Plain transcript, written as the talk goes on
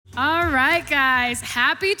All right, guys.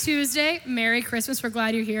 Happy Tuesday. Merry Christmas. We're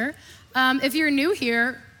glad you're here. If you're new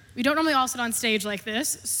here, we don't normally all sit on stage like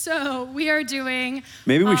this, so we are doing...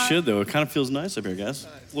 Maybe we should, though. It kind of feels nice up here, guys.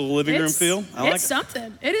 A little living room feel. I like it. It's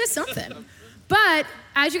something. It is something. But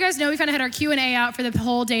as you guys know, we kind of had our Q&A out for the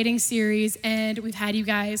whole dating series, and we've had you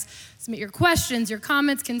guys submit your questions, your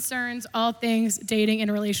comments, concerns, all things dating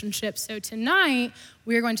and relationships. So tonight,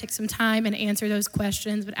 we're going to take some time and answer those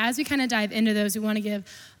questions. But as we kind of dive into those, we want to give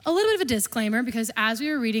a little bit of a disclaimer, because as we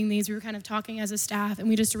were reading these, we were kind of talking as a staff, and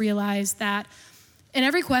we just realized that in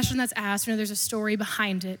every question that's asked, there's a story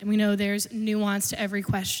behind it, and we know there's nuance to every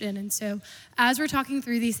question. And so as we're talking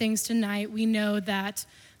through these things tonight, we know that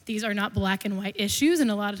these are not black and white issues, and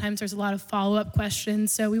a lot of times there's a lot of follow-up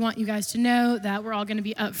questions. So we want you guys to know that we're all going to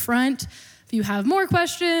be upfront. If you have more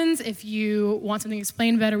questions, if you want something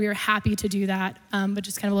explained better, we are happy to do that. But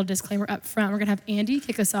just kind of a little disclaimer up front. We're going to have Andy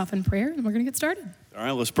kick us off in prayer, and we're going to get started. All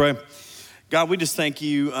right, let's pray. God, we just thank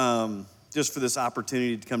you just for this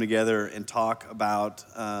opportunity to come together and talk about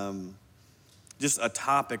just a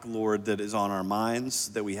topic, Lord, that is on our minds,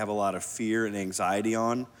 that we have a lot of fear and anxiety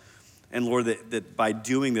on. And Lord, that by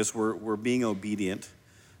doing this, we're being obedient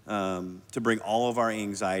to bring all of our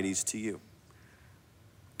anxieties to you.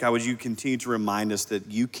 God, would you continue to remind us that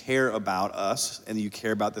you care about us and you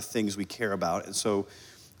care about the things we care about. And so,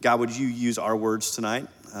 God, would you use our words tonight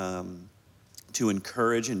to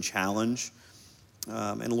encourage and challenge.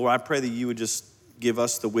 And Lord, I pray that you would just give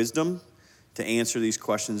us the wisdom to answer these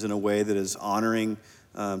questions in a way that is honoring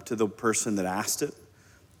to the person that asked it,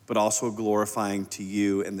 but also glorifying to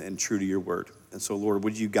you and true to your word. And so, Lord,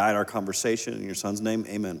 would you guide our conversation in your son's name?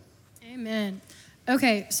 Amen. Amen.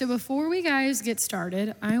 Okay, so before we guys get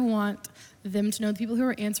started, I want them to know the people who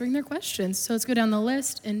are answering their questions. So let's go down the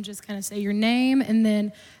list and just kind of say your name, and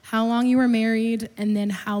then how long you were married, and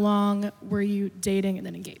then how long were you dating and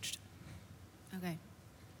then engaged. Okay.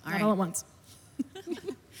 All right. All at once.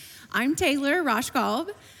 I'm Taylor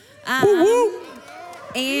Roshkolb.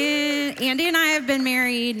 And Andy and I have been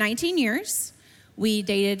married 19 years. We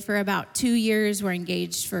dated for about 2 years. We're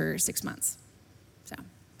engaged for 6 months. So,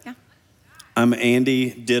 yeah. I'm Andy,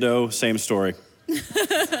 ditto, same story.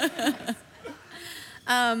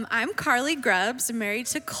 I'm Carly Grubbs. I'm married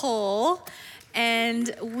to Cole,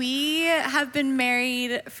 and we have been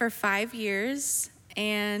married for 5 years,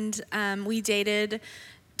 and we dated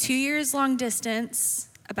 2 years long distance,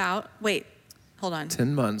 10 months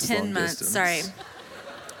 10 long months, distance. sorry.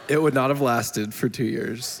 It would not have lasted for 2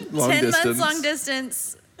 years. Long 10 distance. months long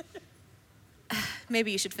distance.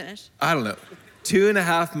 Maybe you should finish. I don't know.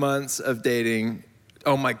 2.5 months of dating.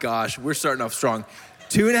 Oh my gosh, we're starting off strong.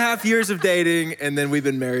 2.5 years of dating, and then we've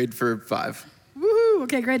been married for 5. Woohoo!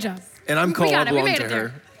 Okay, great job. And I'm Cole, I belong to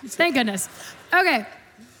her. Thank goodness. Okay,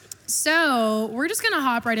 so we're just gonna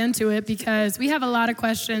hop right into it because we have a lot of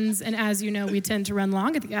questions, and as you know, we tend to run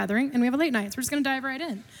long at the gathering, and we have a late night, so we're just gonna dive right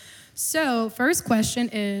in. So first question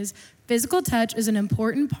is, physical touch is an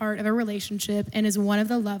important part of a relationship and is one of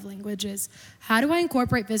the love languages. How do I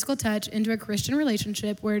incorporate physical touch into a Christian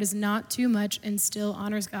relationship where it is not too much and still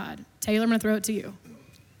honors God? Taylor, I'm gonna throw it to you.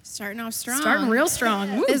 Starting off strong. Starting real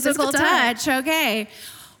strong. Woo, physical touch, okay.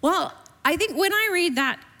 Well, I think when I read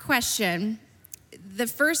that question, the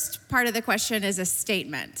first part of the question is a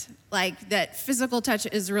statement, like that physical touch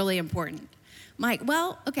is really important. I'm like,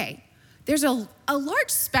 well, okay. There's a large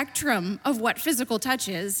spectrum of what physical touch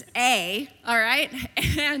is, all right?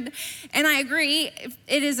 And I agree,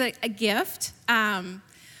 it is a gift. And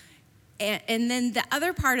then the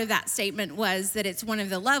other part of that statement was that it's one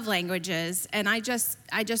of the love languages. And I just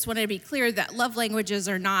wanted to be clear that love languages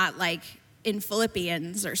are not like in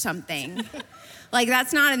Philippians or something. Like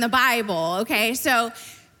that's not in the Bible, okay? So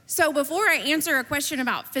before I answer a question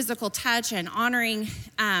about physical touch and honoring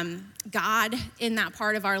God in that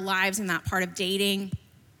part of our lives, in that part of dating,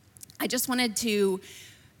 I just wanted to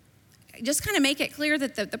just kind of make it clear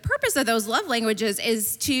that the purpose of those love languages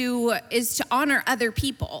is to honor other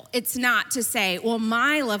people. It's not to say, well,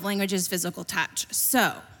 my love language is physical touch,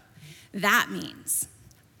 so that means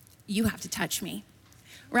you have to touch me.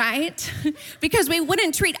 Right? Because we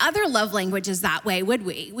wouldn't treat other love languages that way, would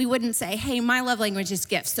we? We wouldn't say, hey, my love language is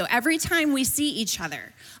gifts. So every time we see each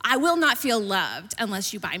other, I will not feel loved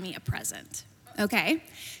unless you buy me a present, okay?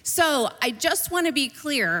 So I just want to be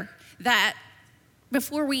clear that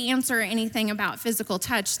before we answer anything about physical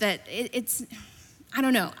touch, that it's, I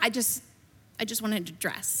don't know, I just wanted to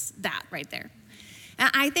address that right there. And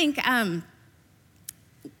I think,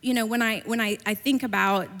 you know, when I think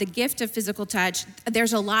about the gift of physical touch,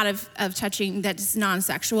 there's a lot of touching that's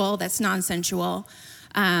non-sexual, that's non-sensual.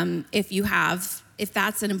 If you have if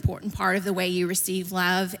that's an important part of the way you receive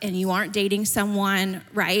love and you aren't dating someone,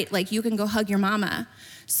 right? Like you can go hug your mama.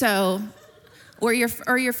 So, or your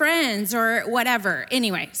friends or whatever.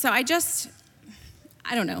 Anyway, so I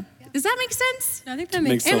don't know. Does that make sense? I think that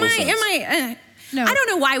makes sense. No. I don't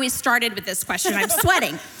know why we started with this question. I'm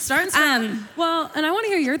sweating. Well, and I want to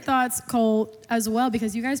hear your thoughts, Cole, as well,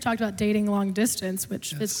 because you guys talked about dating long distance,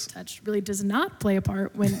 which physical touch really does not play a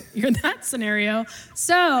part when you're in that scenario.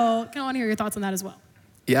 So I kind of want to hear your thoughts on that as well.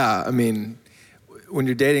 Yeah, I mean, when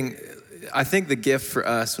you're dating, I think the gift for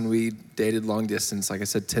us when we dated long distance, like I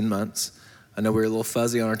said, 10 months. I know we were a little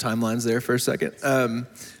fuzzy on our timelines there for a second.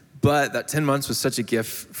 But that 10 months was such a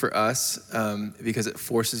gift for us because it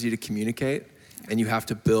forces you to communicate. And you have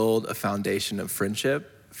to build a foundation of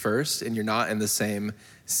friendship first, and you're not in the same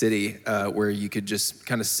city where you could just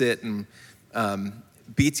kind of sit and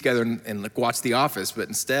be together and like watch The Office, but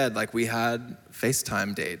instead, like we had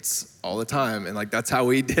FaceTime dates all the time, and like that's how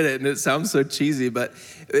we did it. And it sounds so cheesy, but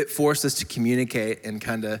it forced us to communicate and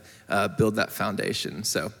kind of build that foundation.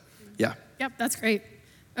 So, yeah. Yep, that's great.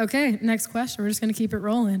 Okay, next question. We're just going to keep it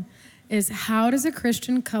rolling. Is how does a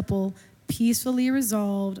Christian couple peacefully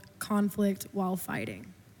resolve conflict while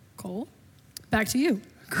fighting? Cole, back to you.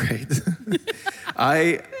 Great.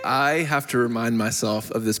 I have to remind myself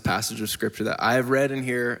of this passage of scripture that I have read in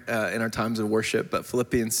here in our times of worship, but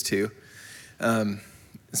Philippians 2,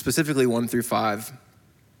 specifically 1-5.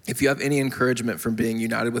 If you have any encouragement from being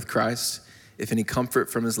united with Christ, if any comfort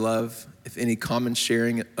from his love, if any common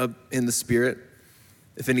sharing in the Spirit,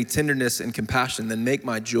 if any tenderness and compassion, then make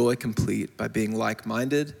my joy complete by being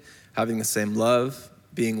like-minded, having the same love,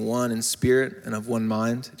 being one in spirit and of one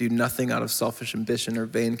mind. Do nothing out of selfish ambition or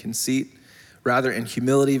vain conceit. Rather, in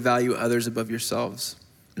humility, value others above yourselves,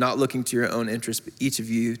 not looking to your own interests, but each of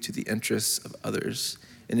you to the interests of others.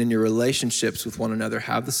 And in your relationships with one another,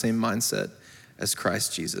 have the same mindset as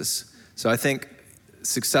Christ Jesus. So I think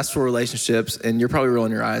successful relationships, and you're probably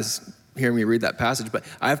rolling your eyes hearing me read that passage, but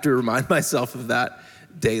I have to remind myself of that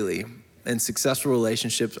daily. And successful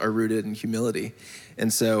relationships are rooted in humility.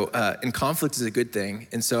 And so, and conflict is a good thing.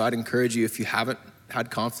 And so I'd encourage you, if you haven't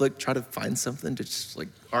had conflict, try to find something to just like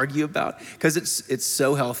argue about, because it's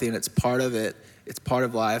so healthy and it's part of it. It's part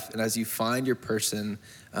of life. And as you find your person,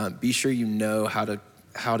 be sure you know how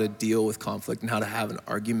to deal with conflict and how to have an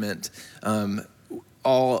argument,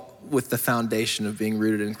 all with the foundation of being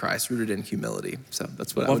rooted in Christ, rooted in humility. So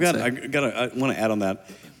that's what I would say. I want to add on that.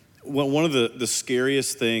 Well, one of the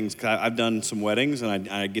scariest things, I've done some weddings and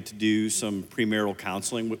I get to do some premarital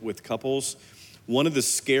counseling with couples. One of the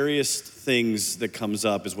scariest things that comes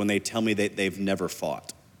up is when they tell me that they've never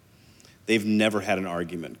fought. They've never had an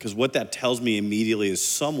argument. Because what that tells me immediately is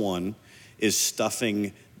someone is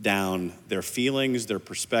stuffing down their feelings, their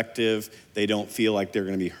perspective. They don't feel like they're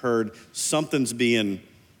going to be heard. Something's being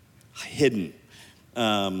hidden.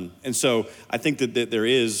 And so I think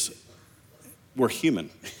that we're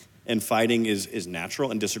human. And fighting is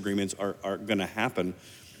natural, and disagreements are going to happen.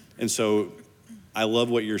 And so I love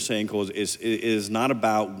what you're saying, Cole. It is not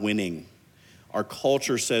about winning. Our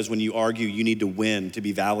culture says when you argue, you need to win to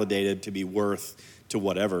be validated, to be worth, to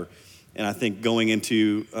whatever. And I think going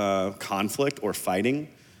into conflict or fighting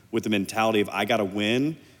with the mentality of I got to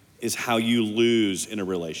win is how you lose in a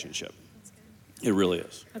relationship. It really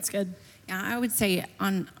is. That's good. Yeah, I would say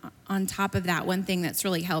on top of that, one thing that's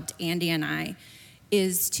really helped Andy and I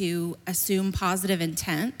is to assume positive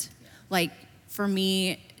intent. Like for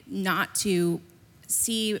me, not to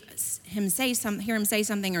hear him say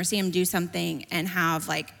something or see him do something and have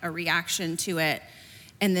like a reaction to it,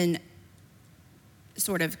 and then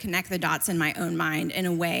sort of connect the dots in my own mind in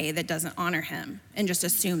a way that doesn't honor him and just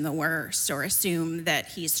assume the worst or assume that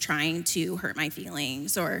he's trying to hurt my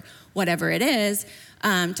feelings or whatever it is,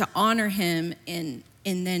 to honor him and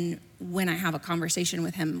then when I have a conversation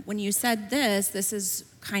with him, when you said this is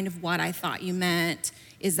kind of what I thought you meant.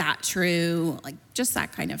 Is that true? Like just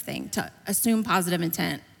that kind of thing, to assume positive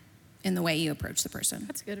intent in the way you approach the person.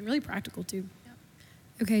 That's good and really practical too. Yep.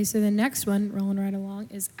 Okay, so the next one, rolling right along,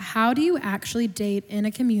 is how do you actually date in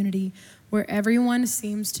a community where everyone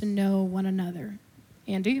seems to know one another?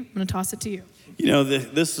 Andy, I'm gonna toss it to you. You know,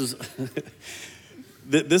 this is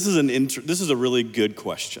this is a really good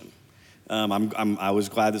question. I was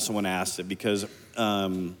glad that someone asked it because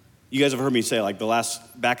you guys have heard me say, like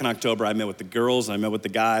back in October, I met with the girls and I met with the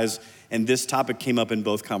guys, and this topic came up in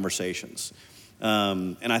both conversations.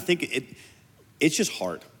 And I think it's just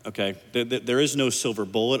hard, okay? There is no silver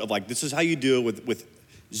bullet of like, this is how you do it with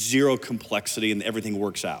zero complexity and everything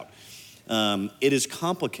works out. It is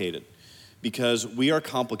complicated because we are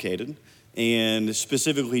complicated, and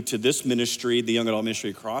specifically to this ministry, the young adult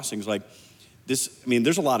ministry at Crossings, like,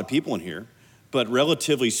 there's a lot of people in here, but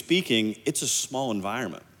relatively speaking, it's a small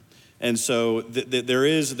environment. And so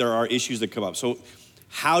there are issues that come up. So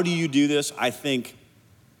how do you do this? I think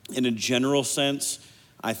in a general sense,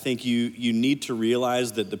 I think you need to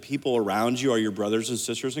realize that the people around you are your brothers and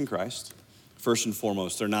sisters in Christ, first and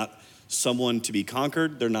foremost. They're not someone to be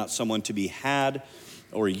conquered. They're not someone to be had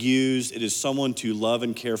or used. It is someone to love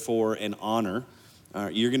and care for and honor.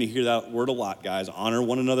 You're going to hear that word a lot, guys. Honor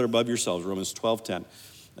one another above yourselves, Romans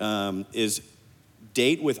 12:10, is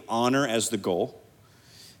date with honor as the goal.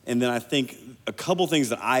 And then I think a couple things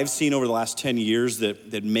that I've seen over the last 10 years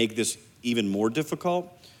that make this even more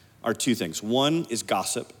difficult are two things. One is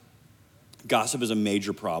gossip. Gossip is a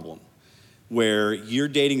major problem where you're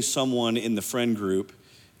dating someone in the friend group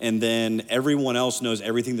and then everyone else knows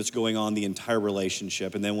everything that's going on in the entire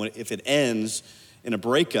relationship. And then if it ends in a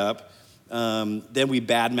breakup, then we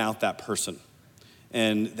badmouth that person.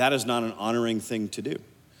 And that is not an honoring thing to do.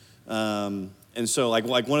 And so like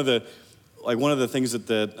one of the things that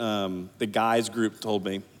the guys group told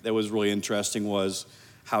me that was really interesting was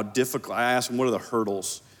how difficult. I asked them, what are the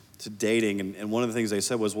hurdles to dating? And one of the things they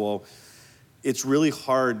said was, well, it's really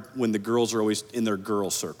hard when the girls are always in their girl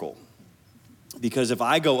circle. Because if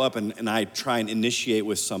I go up and I try and initiate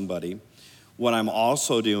with somebody, what I'm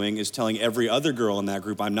also doing is telling every other girl in that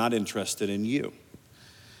group, I'm not interested in you.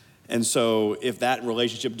 And so if that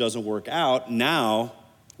relationship doesn't work out, now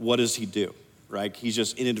what does he do? Right? He's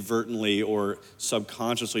just inadvertently or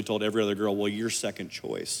subconsciously told every other girl, well, you're second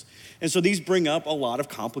choice. And so these bring up a lot of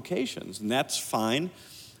complications, and that's fine.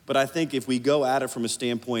 But I think if we go at it from a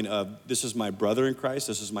standpoint of this is my brother in Christ,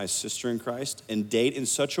 this is my sister in Christ, and date in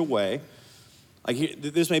such a way, like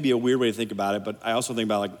this may be a weird way to think about it, but I also think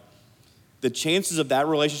about like the chances of that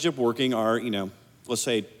relationship working are, let's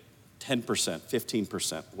say 10%,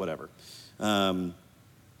 15%, whatever.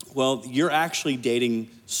 Well, you're actually dating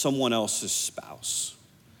someone else's spouse,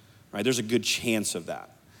 right? There's a good chance of that.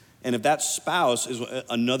 And if that spouse is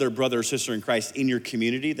another brother or sister in Christ in your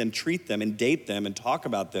community, then treat them and date them and talk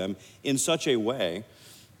about them in such a way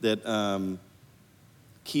that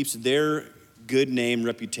keeps their good name,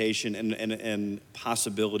 reputation, and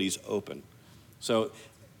possibilities open. So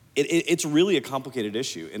it's really a complicated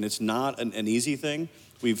issue, and it's not an easy thing.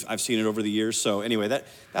 I've seen it over the years. So anyway,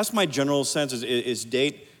 that's my general sense is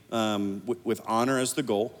date with honor as the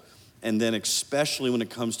goal. And then especially when it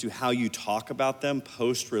comes to how you talk about them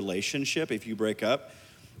post-relationship, if you break up,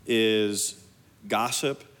 is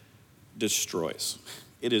gossip destroys.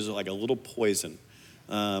 It is like a little poison.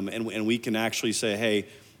 And we can actually say, hey,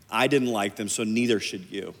 I didn't like them, so neither should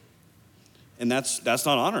you. And that's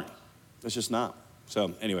not honoring. That's just not.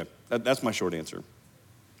 So anyway, that's my short answer.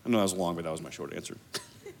 I know that was long, but that was my short answer.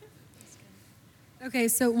 Okay,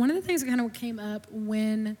 so one of the things that kind of came up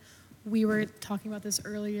when we were talking about this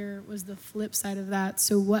earlier was the flip side of that.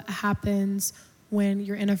 So what happens when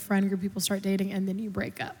you're in a friend group, people start dating, and then you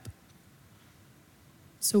break up?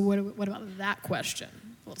 So what about that question?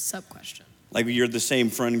 A little sub-question. Like you're the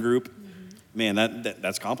same friend group, man,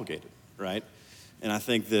 that's complicated, right? And I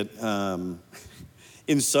think that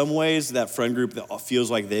in some ways that friend group that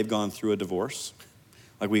feels like they've gone through a divorce,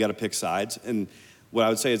 like we got to pick sides. And what I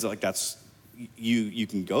would say is like you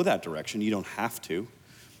can go that direction. You don't have to.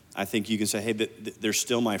 I think you can say, hey, they're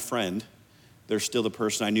still my friend. They're still the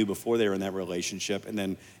person I knew before they were in that relationship. And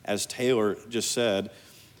then as Taylor just said,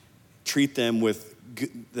 treat them with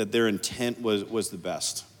that their intent was the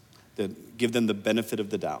best. That give them the benefit of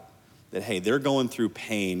the doubt. That, hey, they're going through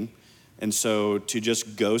pain. And so to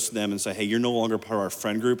just ghost them and say, hey, you're no longer part of our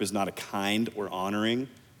friend group is not a kind or honoring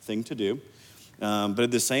thing to do. But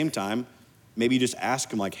at the same time, maybe you just ask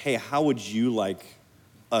them like, hey, how would you like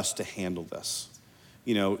us to handle this?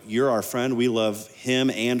 You're our friend. We love him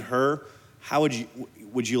and her. How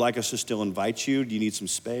would you like us to still invite you? Do you need some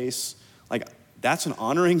space? Like, that's an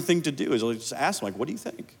honoring thing to do is just ask them, like, what do you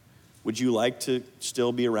think? Would you like to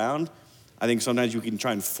still be around? I think sometimes you can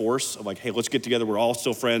try and force like, hey, let's get together. We're all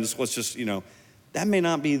still friends. Let's just, that may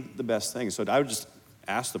not be the best thing. So I would just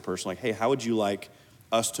ask the person like, hey, how would you like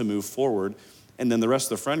us to move forward? And then the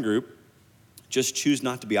rest of the friend group, just choose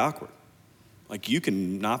not to be awkward. Like, you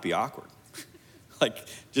can not be awkward. Like,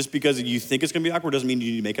 just because you think it's gonna be awkward doesn't mean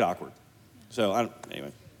you need to make it awkward. So,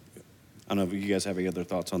 anyway, I don't know if you guys have any other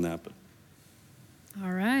thoughts on that, but.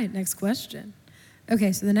 All right, next question.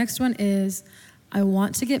 Okay, so the next one is, I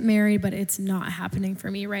want to get married, but it's not happening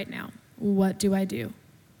for me right now. What do I do?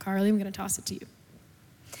 Carly, I'm gonna toss it to you.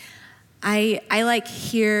 I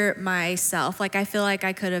hear myself. Like, I feel like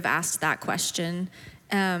I could have asked that question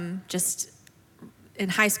just in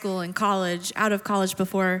high school and college, out of college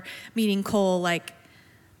before meeting Cole. Like,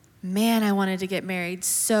 man, I wanted to get married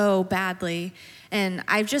so badly. And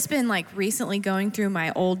I've just been like recently going through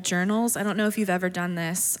my old journals. I don't know if you've ever done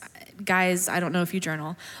this. Guys, I don't know if you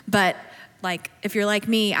journal, but like if you're like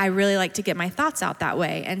me, I really like to get my thoughts out that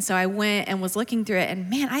way. And so I went and was looking through it, and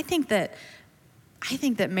man, I think that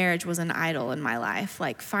marriage was an idol in my life.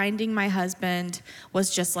 Like finding my husband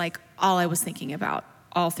was just like all I was thinking about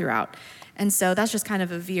all throughout. And so that's just kind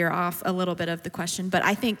of a veer off a little bit of the question. But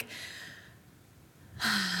I think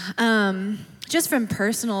just from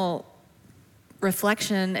personal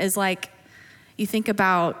reflection is like, you think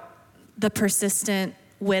about the persistent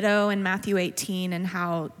widow in Matthew 18 and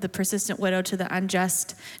how the persistent widow to the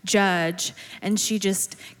unjust judge, and she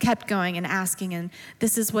just kept going and asking, and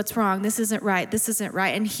this is what's wrong, this isn't right,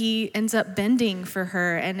 and he ends up bending for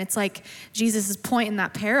her. And it's like Jesus' point in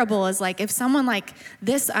that parable is like, if someone like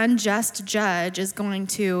this unjust judge is going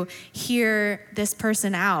to hear this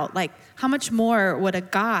person out, like how much more would a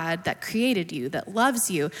God that created you, that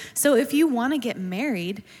loves you? So if you want to get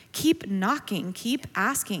married, keep knocking, keep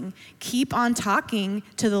asking, keep on talking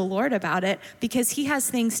to the Lord about it, because he has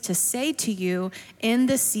things to say to you in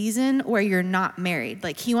the season where you're not married.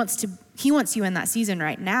 Like he wants you in that season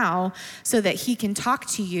right now so that he can talk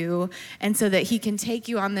to you and so that he can take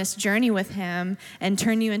you on this journey with him and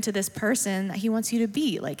turn you into this person that he wants you to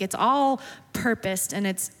be. Like it's all purposed, and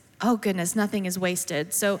it's, oh goodness, nothing is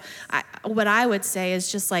wasted. So what I would say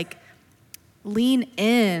is just like lean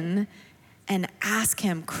in and ask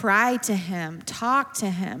him, cry to him, talk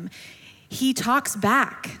to him. He talks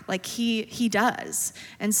back like he does.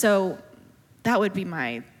 And so that would be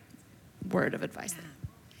my word of advice.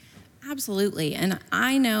 Absolutely. And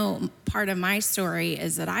I know part of my story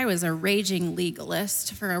is that I was a raging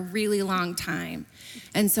legalist for a really long time.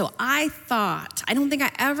 And so I don't think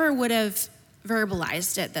I ever would have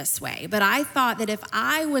verbalized it this way, but I thought that if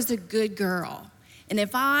I was a good girl and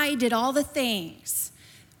if I did all the things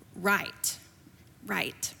right,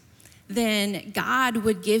 then God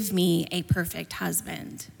would give me a perfect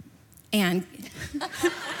husband. And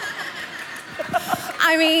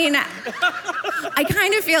I mean, I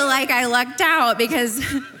kind of feel like I lucked out because,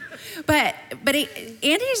 but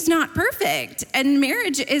Andy's not perfect, and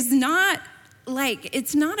marriage is not like,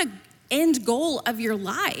 it's not an end goal of your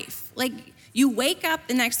life. Like, you wake up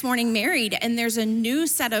the next morning married, and there's a new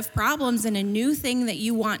set of problems and a new thing that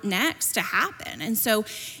you want next to happen. And so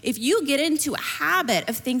if you get into a habit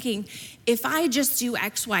of thinking, if I just do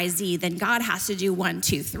X, Y, Z, then God has to do 1,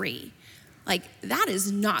 2, 3, like that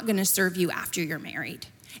is not gonna serve you after you're married.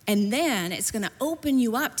 And then it's gonna open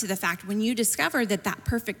you up to the fact when you discover that that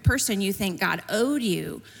perfect person you think God owed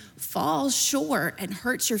you falls short and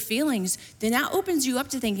hurts your feelings, then that opens you up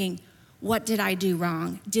to thinking, what did I do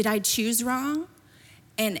wrong? Did I choose wrong?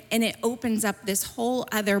 And it opens up this whole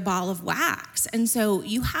other ball of wax. And so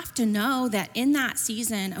you have to know that in that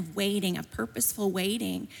season of waiting, of purposeful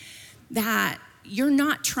waiting, that you're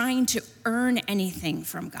not trying to earn anything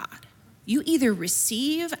from God. You either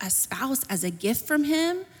receive a spouse as a gift from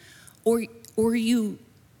him, or you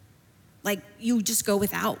just go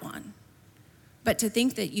without one. But to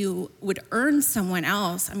think that you would earn someone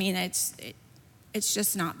else, I mean, it's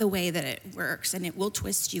just not the way that it works, and it will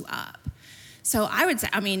twist you up. So I would say,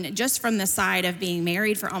 I mean, just from the side of being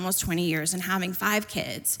married for almost 20 years and having 5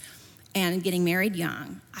 kids and getting married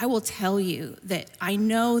young, I will tell you that I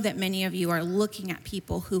know that many of you are looking at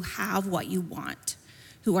people who have what you want,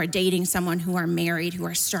 who are dating someone, who are married, who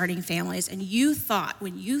are starting families, and you thought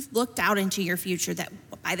when you looked out into your future that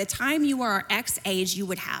by the time you are X age, you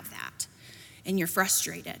would have that, and you're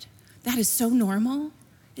frustrated. That is so normal.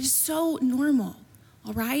 It is so normal,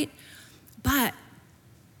 all right? But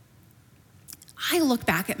I look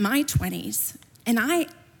back at my 20s, and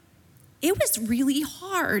it was really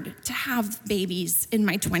hard to have babies in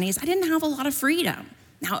my 20s. I didn't have a lot of freedom.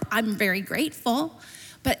 Now, I'm very grateful,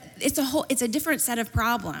 but it's a different set of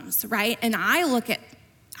problems, right? And I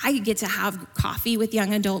get to have coffee with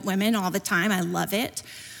young adult women all the time. I love it.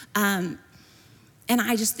 And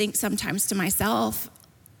I just think sometimes to myself,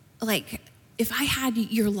 like, if I had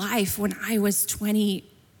your life when I was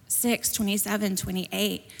 26, 27,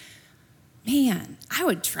 28, man, I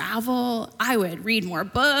would travel, I would read more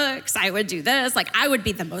books, I would do this, like I would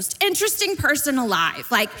be the most interesting person alive.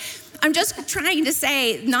 Like, I'm just trying to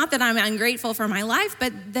say, not that I'm ungrateful for my life,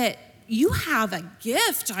 but that you have a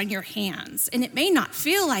gift on your hands, and it may not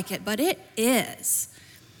feel like it, but it is.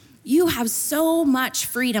 You have so much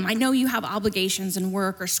freedom. I know you have obligations in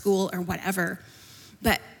work or school or whatever,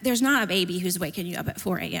 but there's not a baby who's waking you up at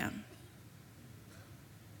 4 a.m.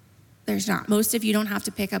 there's not. Most of you don't have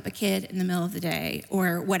to pick up a kid in the middle of the day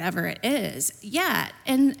or whatever it is yet.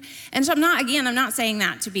 And so I'm not saying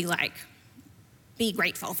that to be like, be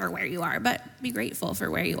grateful for where you are, but be grateful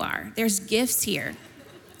for where you are. There's gifts here.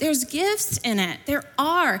 There's gifts in it. There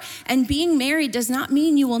are. And being married does not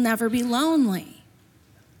mean you will never be lonely.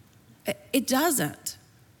 It doesn't.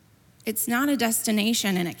 It's not a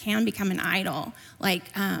destination, and it can become an idol,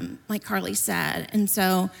 like Carly said. And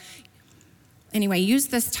so, anyway, use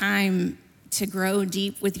this time to grow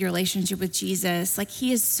deep with your relationship with Jesus. Like,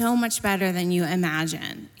 he is so much better than you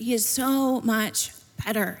imagine. He is so much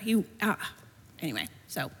better. Anyway,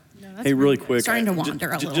 so. Hey, really quick. Starting to wander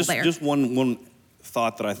a little there. Just one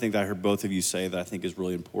thought that I think I heard both of you say that I think is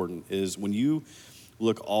really important is when you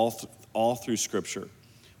look all through Scripture,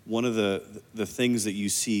 one of the things that you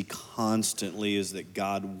see constantly is that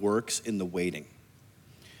God works in the waiting.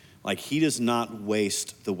 Like, he does not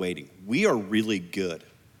waste the waiting. We are really good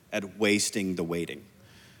at wasting the waiting.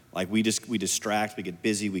 Like, we distract, we get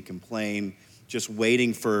busy, we complain, just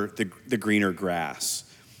waiting for the greener grass.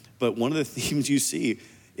 But one of the themes you see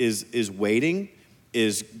is waiting,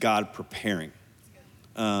 is God preparing.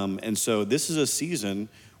 And so this is a season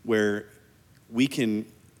where we can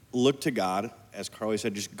look to God, as Carly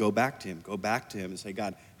said, just go back to him and say,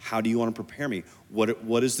 God, how do you want to prepare me?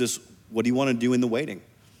 What is this? What do you want to do in the waiting?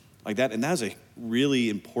 Like that, and that is a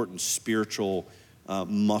really important spiritual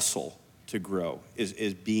muscle to grow,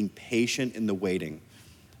 is being patient in the waiting.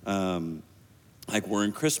 Like we're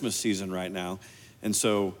in Christmas season right now, and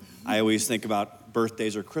so I always think about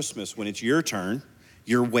birthdays or Christmas. When it's your turn,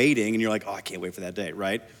 you're waiting, and you're like, oh, I can't wait for that day,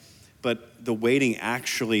 right? But the waiting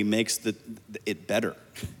actually makes it better.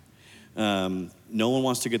 No one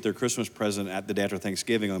wants to get their Christmas present at the day after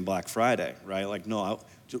Thanksgiving on Black Friday, right? Like, no,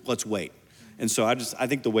 let's wait. And so I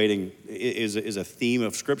think the waiting is a theme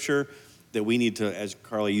of Scripture that we need to, as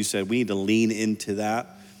Carly, you said, we need to lean into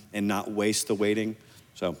that and not waste the waiting.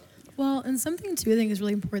 So. Well, and something too I think is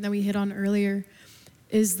really important that we hit on earlier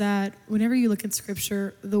is that whenever you look at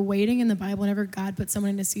Scripture, the waiting in the Bible, whenever God put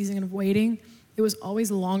someone in a season of waiting, it was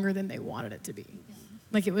always longer than they wanted it to be.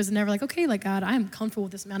 Like, it was never like, okay, like, God, I'm comfortable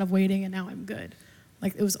with this amount of waiting and now I'm good.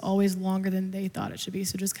 Like, it was always longer than they thought it should be.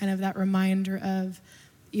 So just kind of that reminder of,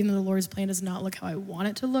 even though the Lord's plan does not look how I want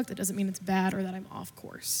it to look, that doesn't mean it's bad or that I'm off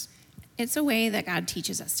course. It's a way that God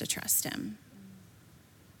teaches us to trust him,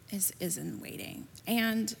 is in waiting.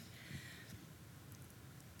 And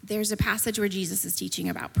there's a passage where Jesus is teaching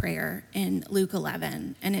about prayer in Luke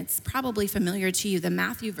 11, and it's probably familiar to you, the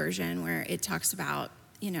Matthew version, where it talks about,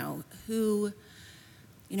 if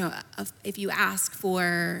you ask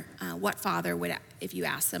for, what father would, if you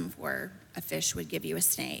ask them for a fish, would give you a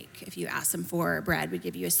snake. If you ask them for bread, would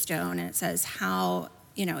give you a stone. And it says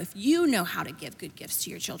if you know how to give good gifts to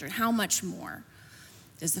your children, how much more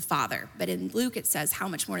does the Father? But in Luke, it says, how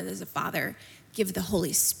much more does the Father give the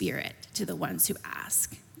Holy Spirit to the ones who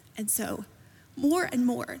ask? And so more and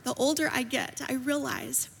more, the older I get, I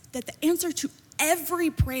realize that the answer to every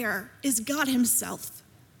prayer is God himself.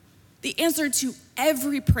 The answer to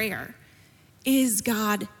every prayer is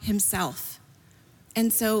God himself.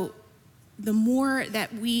 And so the more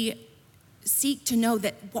that we seek to know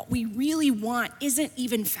that what we really want isn't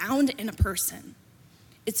even found in a person,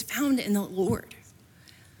 it's found in the Lord.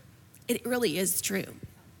 It really is true.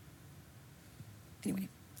 Anyway,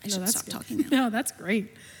 I should stop talking now. No, that's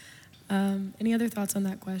great. Any other thoughts on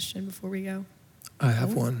that question before we go? I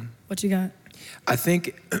have one. What you got? I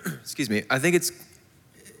think, I think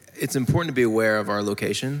it's important to be aware of our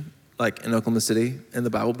location, like in Oklahoma City in the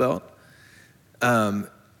Bible Belt.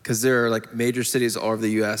 Because there are like major cities all over the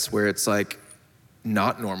U.S. where it's like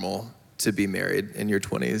not normal to be married in your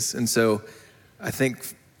 20s. And so I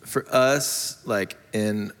think for us, like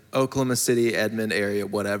in Oklahoma City, Edmond area,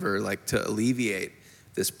 whatever, like to alleviate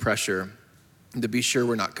this pressure, and to be sure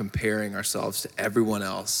we're not comparing ourselves to everyone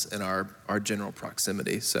else in our general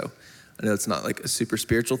proximity. So I know it's not like a super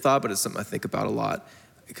spiritual thought, but it's something I think about a lot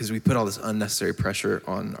because we put all this unnecessary pressure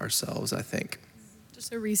on ourselves, I think.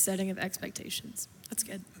 Just a resetting of expectations. That's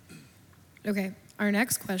good. Okay, our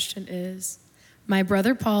next question is, my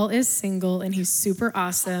brother Paul is single and he's super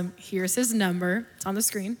awesome. Here's his number. It's on the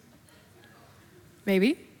screen.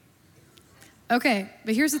 Maybe? Okay,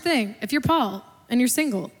 but here's the thing. If you're Paul and you're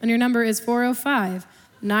single and your number is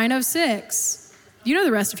 405-906, you know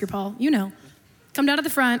the rest if you're Paul. You know. Come down to the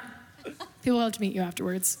front. People will have to meet you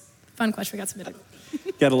afterwards. Fun question we got submitted.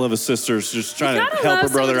 Gotta love his sisters, just trying to help her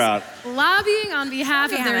brother out. Lobbying on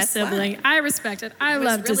behalf of their sibling. I respect it. I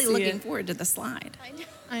love to see it. I was really looking forward to the slide.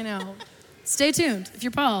 I know. Stay tuned. If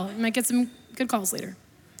you're Paul, you might get some good calls later.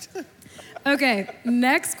 Okay,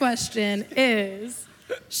 next question is,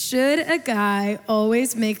 Should a guy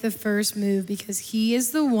always make the first move because he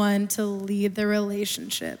is the one to lead the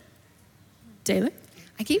relationship? Taylor?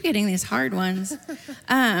 I keep getting these hard ones.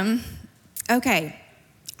 Okay,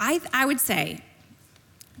 I would say,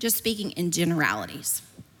 just speaking in generalities,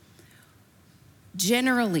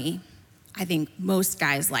 generally, I think most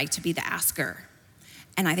guys like to be the asker.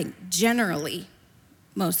 And I think generally,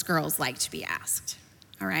 most girls like to be asked,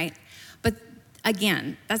 all right? But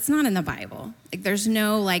again, that's not in the Bible. Like, there's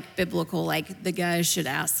no biblical, the guy should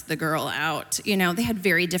ask the girl out. You know, they had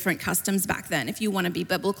very different customs back then. If you want to be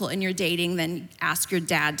biblical in your dating, then ask your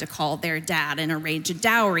dad to call their dad and arrange a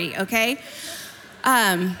dowry, okay?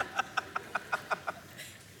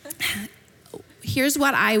 Here's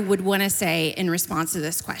what I would want to say in response to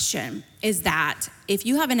this question is that if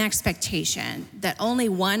you have an expectation that only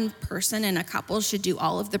one person in a couple should do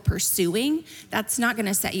all of the pursuing, that's not going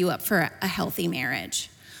to set you up for a healthy marriage.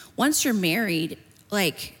 Once you're married,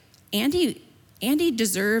 Andy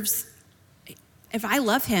deserves, if I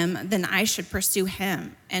love him, then I should pursue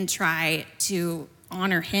him and try to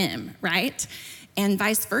honor him, right? And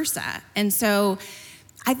vice versa. And so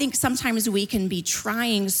I think sometimes we can be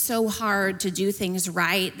trying so hard to do things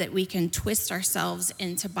right that we can twist ourselves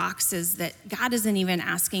into boxes that God isn't even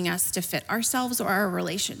asking us to fit ourselves or our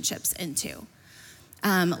relationships into.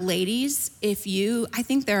 Ladies, I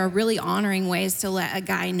think there are really honoring ways to let a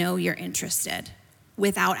guy know you're interested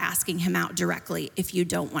without asking him out directly if you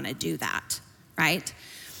don't want to do that, right?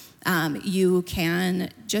 You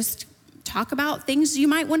can just talk about things you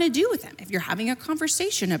might want to do with him. If you're having a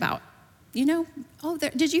conversation about,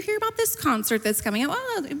 did you hear about this concert that's coming up?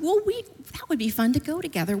 Oh, well, that would be fun to go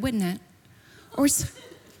together, wouldn't it? Or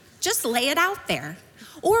just lay it out there.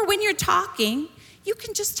 Or when you're talking, you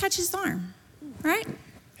can just touch his arm, right?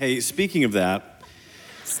 Hey, speaking of that.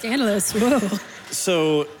 Scandalous, whoa.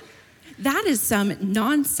 So. That is some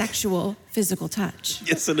non-sexual physical touch.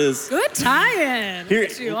 Yes, it is. Good tie-in. Here,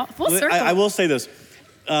 full circle. I will say this.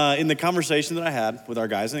 In the conversation that I had with our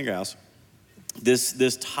guys and gals,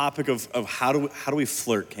 this topic of how do we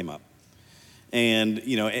flirt came up, and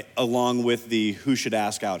along with the who should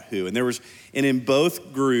ask out who, and in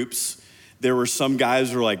both groups there were some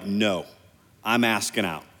guys who were like, no, I'm asking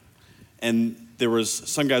out, and there was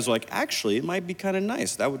some guys who were like, actually it might be kind of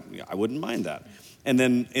nice, I wouldn't mind that. And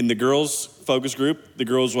then in the girls focus group, the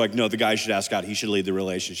girls were like, no, the guy should ask out, he should lead the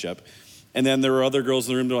relationship. And then there were other girls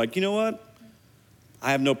in the room that were like, you know what,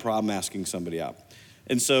 I have no problem asking somebody out.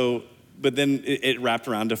 And so, but then it wrapped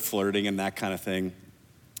around to flirting and that kind of thing.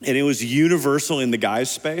 And it was universal in the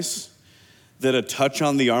guys' space that a touch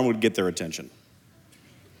on the arm would get their attention.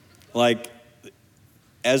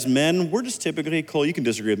 As men, we're just typically, Cole, you can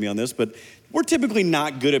disagree with me on this, but we're typically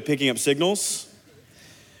not good at picking up signals.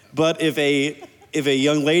 But if a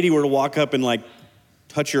young lady were to walk up and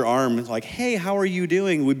touch your arm, like, hey, how are you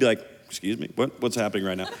doing? We'd be like, excuse me, what's happening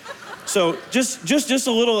right now? So just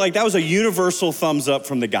a little, that was a universal thumbs up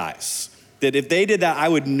from the guys. That if they did that, I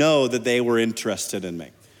would know that they were interested in me.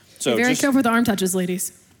 So be very careful with the arm touches,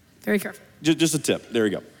 ladies. Very careful. Just a tip. There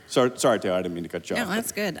you go. Sorry, Taylor, I didn't mean to cut you off. No,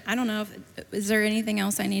 that's good. I don't know is there anything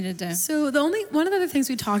else I needed to? So one of the other things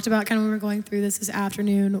we talked about kind of when we were going through this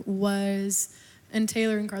afternoon was, and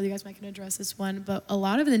Taylor and Carly, you guys might can address this one, but a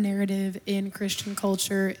lot of the narrative in Christian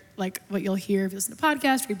culture, like what you'll hear if you listen to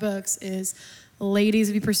podcasts, read books, is ladies,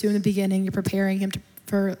 if you pursue in the beginning, you're preparing him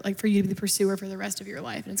for you to be the pursuer for the rest of your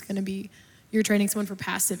life, and it's going to be you're training someone for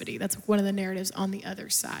passivity. That's one of the narratives on the other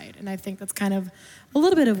side, and I think that's kind of a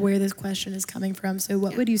little bit of where this question is coming from. So,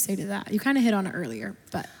 what would you say to that? You kind of hit on it earlier,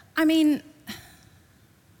 but I mean,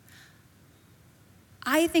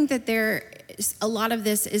 I think that a lot of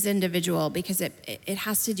this is individual because it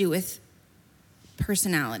has to do with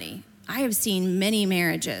personality. I have seen many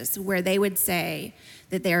marriages where they would say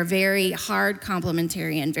that they are very hard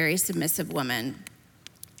complementarian, very submissive women,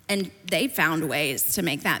 and they found ways to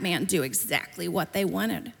make that man do exactly what they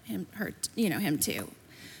wanted him to.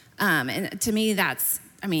 And to me,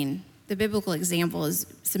 the biblical example is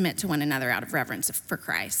submit to one another out of reverence for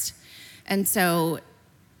Christ. And so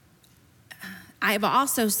I've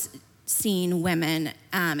also seen women,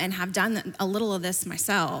 and have done a little of this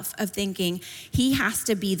myself, of thinking he has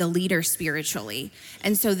to be the leader spiritually.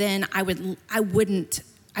 And so then I wouldn't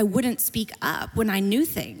speak up when I knew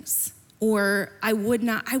things, or I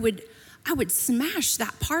would smash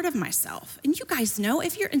that part of myself. And you guys know,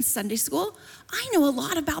 if you're in Sunday school, I know a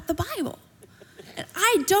lot about the Bible.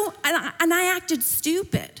 And I acted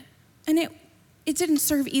stupid. And it didn't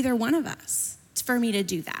serve either one of us for me to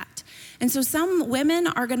do that. And so some women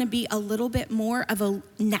are going to be a little bit more of a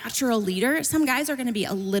natural leader. Some guys are going to be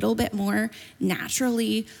a little bit more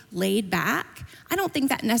naturally laid back. I don't think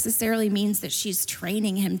that necessarily means that she's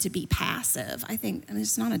training him to be passive. I think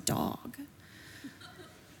it's not a dog.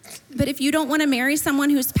 But if you don't want to marry someone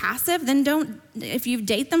who's passive, then don't. If you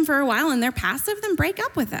date them for a while and they're passive, then break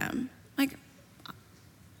up with them. Like,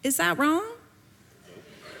 is that wrong?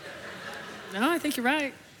 No, I think you're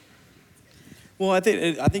right. Well, I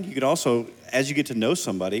think you could also, as you get to know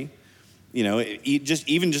somebody, you know,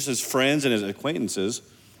 even just as friends and as acquaintances,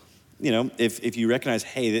 you know, if you recognize,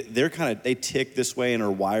 hey, they tick this way and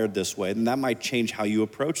are wired this way, then that might change how you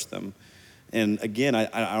approach them. And again,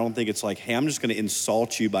 I don't think it's like, hey, I'm just going to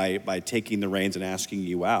insult you by taking the reins and asking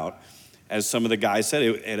you out. As some of the guys said,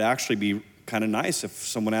 it'd actually be kind of nice if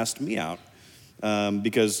someone asked me out.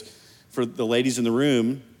 Because for the ladies in the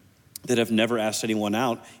room that have never asked anyone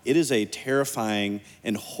out, it is a terrifying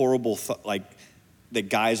and horrible that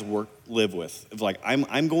guys live with. Of like,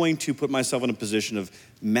 I'm going to put myself in a position of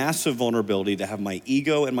massive vulnerability to have my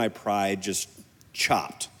ego and my pride just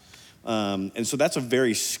chopped. And so that's a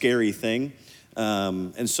very scary thing.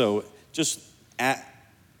 And so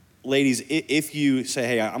ladies, if you say,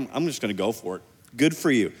 hey, I'm just gonna go for it, good for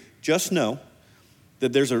you. Just know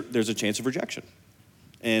that there's a chance of rejection.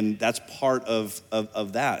 And that's part of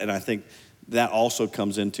that. And I think that also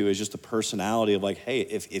comes into is just the personality of like, hey,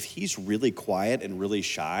 if he's really quiet and really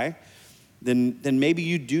shy, then maybe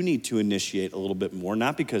you do need to initiate a little bit more,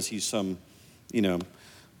 not because he's some, you know,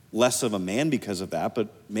 less of a man because of that, but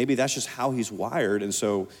maybe that's just how he's wired. And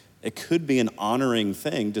so it could be an honoring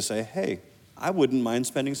thing to say, hey, I wouldn't mind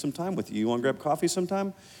spending some time with you. You want to grab coffee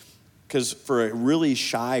sometime? Because for a really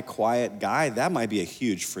shy, quiet guy, that might be a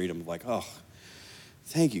huge freedom of like, oh,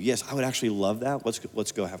 thank you. Yes, I would actually love that.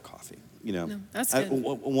 Let's go have coffee. You know, No, that's good.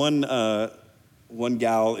 One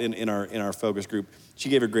gal in our focus group, she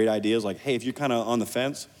gave her great ideas like, hey, if you're kind of on the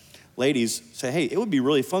fence, ladies, say, hey, it would be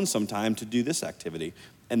really fun sometime to do this activity.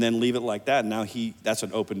 And then leave it like that. And now that's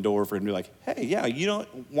an open door for him to be like, hey, yeah,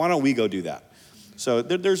 why don't we go do that? So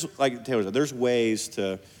there's, like Taylor said, there's ways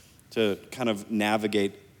to kind of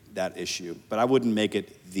navigate that issue, but I wouldn't make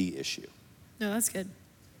it the issue. No, that's good.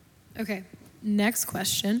 Okay, next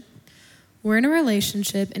question. We're in a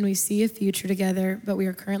relationship and we see a future together, but we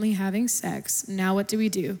are currently having sex. Now what do we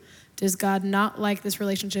do? Does God not like this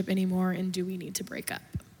relationship anymore, and do we need to break up?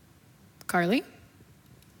 Carly,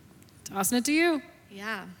 tossing it to you.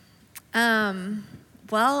 Yeah.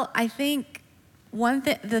 Well, I think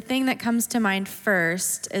the thing that comes to mind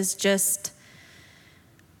first is just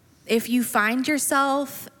if you find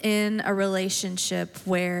yourself in a relationship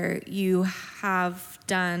where you have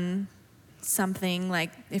done something,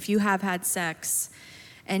 like if you have had sex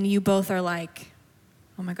and you both are like,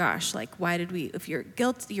 oh my gosh, like if you're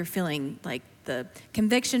guilty, you're feeling like the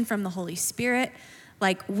conviction from the Holy Spirit,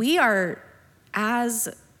 like we are as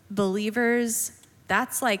believers,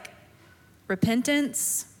 that's like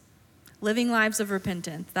repentance, living lives of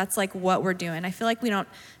repentance. That's like what we're doing. I feel like we don't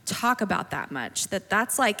talk about that much,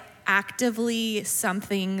 that's like actively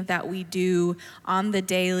something that we do on the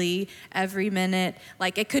daily, every minute.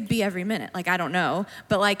 Like it could be every minute, like I don't know,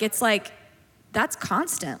 but like it's like that's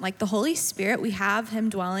constant. Like the Holy Spirit, we have him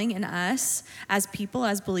dwelling in us as people,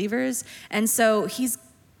 as believers. And so he's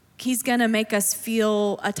gonna make us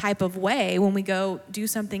feel a type of way when we go do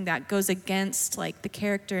something that goes against like the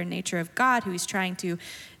character and nature of God, who he's trying to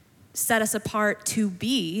set us apart to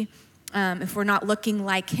be. If we're not looking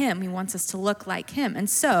like him, he wants us to look like him. And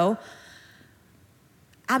so,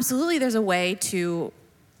 absolutely there's a way to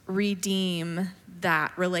redeem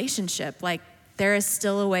that relationship. Like there is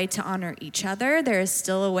still a way to honor each other. There is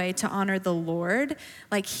still a way to honor the Lord.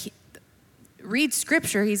 Like read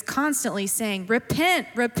scripture, he's constantly saying, repent,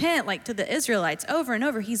 like to the Israelites over and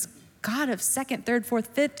over. He's God of second, third, fourth,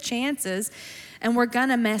 fifth chances, and we're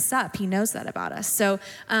gonna mess up. He knows that about us. So,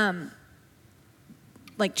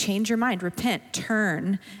 like change your mind, repent,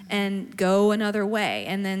 turn, and go another way,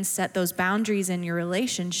 and then set those boundaries in your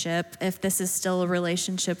relationship if this is still a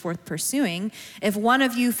relationship worth pursuing. If one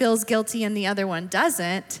of you feels guilty and the other one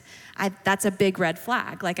doesn't, that's a big red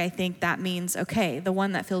flag. Like I think that means, okay, the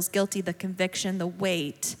one that feels guilty, the conviction, the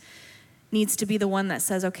weight, needs to be the one that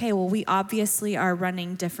says, okay, well, we obviously are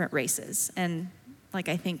running different races. And like,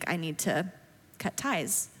 I think I need to cut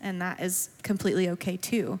ties, and that is completely okay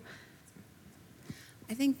too.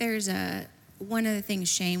 I think there's one of the things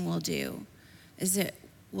shame will do is it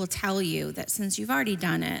will tell you that since you've already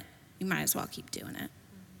done it, you might as well keep doing it.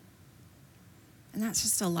 And that's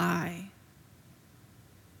just a lie.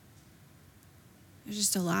 It's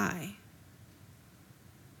just a lie.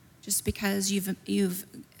 Just because you've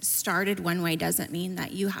started one way doesn't mean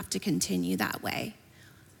that you have to continue that way.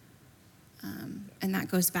 And that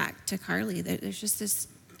goes back to Carly. There's just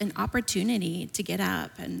an opportunity to get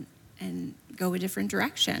up and go a different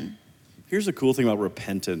direction. Here's the cool thing about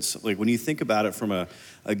repentance. Like when you think about it from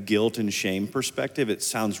a guilt and shame perspective, it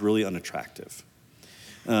sounds really unattractive.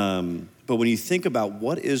 But when you think about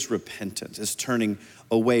what is repentance, it's turning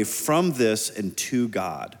away from this and to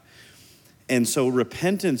God. And so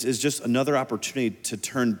repentance is just another opportunity to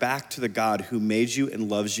turn back to the God who made you and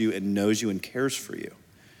loves you and knows you and cares for you.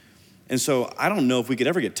 And so I don't know if we could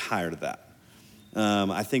ever get tired of that.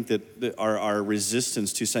 I think that our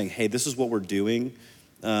resistance to saying, hey, this is what we're doing,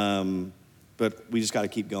 but we just got to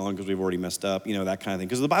keep going because we've already messed up, that kind of thing.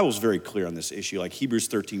 Because the Bible is very clear on this issue. Like Hebrews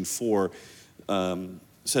 13:4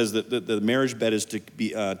 says that the marriage bed is to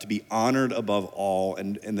be honored above all,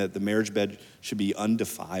 and that the marriage bed should be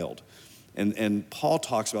undefiled. And Paul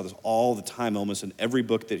talks about this all the time, almost in every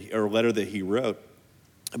book or letter that he wrote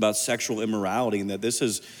about sexual immorality, and that this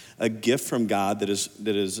is a gift from God that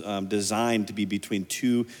is designed to be between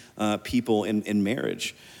two people in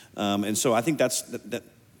marriage. And so I think that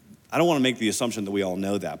I don't want to make the assumption that we all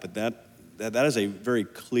know that, but that is a very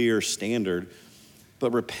clear standard.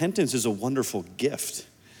 But repentance is a wonderful gift.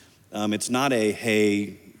 It's not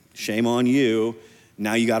hey, shame on you,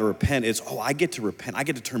 now you got to repent. It's, I get to repent. I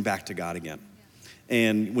get to turn back to God again.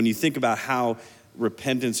 And when you think about how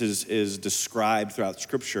repentance is described throughout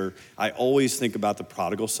Scripture, I always think about the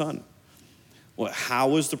prodigal son. Well, how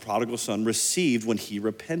was the prodigal son received when he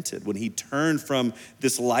repented? When he turned from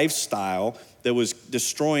this lifestyle that was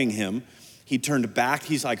destroying him, he turned back.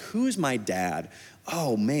 He's like, who is my dad?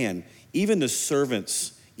 Oh man, even the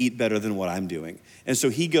servants eat better than what I'm doing. And so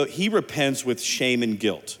he repents with shame and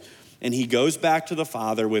guilt. And he goes back to the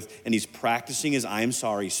father and he's practicing his I'm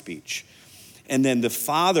sorry speech. And then the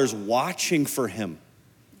father's watching for him.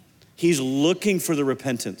 He's looking for the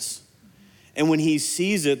repentance. And when he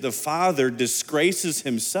sees it, the father disgraces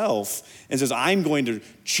himself and says, I'm going to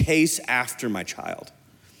chase after my child.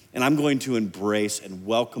 And I'm going to embrace and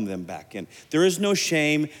welcome them back in. There is no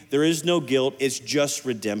shame. There is no guilt. It's just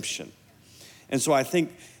redemption. And so I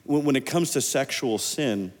think when it comes to sexual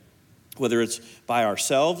sin, whether it's by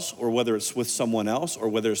ourselves or whether it's with someone else or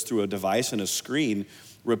whether it's through a device and a screen,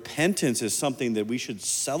 repentance is something that we should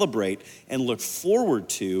celebrate and look forward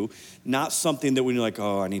to, not something that we're like,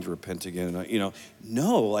 I need to repent again.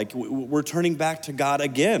 No, like we're turning back to God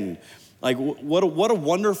again. Like what a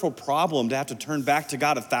wonderful problem to have to turn back to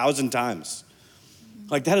God 1,000 times.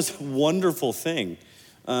 Like that is a wonderful thing,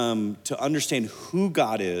 to understand who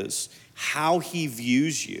God is, how he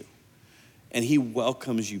views you, and he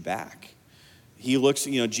welcomes you back. He looks,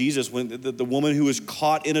 Jesus, when the woman who was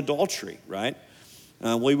caught in adultery, right?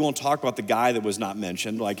 We won't talk about the guy that was not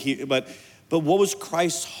mentioned, but what was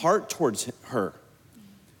Christ's heart towards her?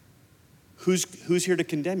 Who's here to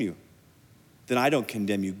condemn you? Then I don't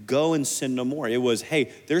condemn you. Go and sin no more. It was,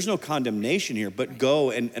 hey, there's no condemnation here, but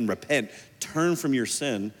go and repent, turn from your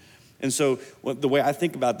sin. And so the way I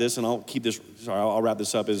think about this, and I'll wrap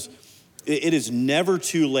this up, is it is never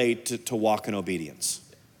too late to walk in obedience.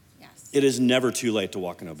 Yes. It is never too late to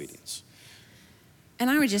walk in obedience.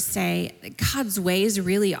 And I would just say that God's ways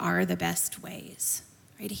really are the best ways,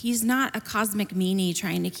 right? He's not a cosmic meanie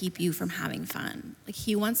trying to keep you from having fun. Like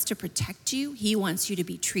he wants to protect you. He wants you to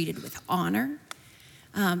be treated with honor.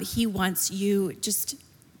 He wants you just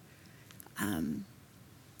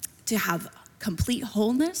to have complete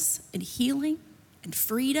wholeness and healing and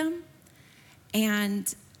freedom.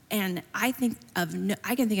 And I can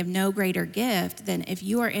think of no greater gift than if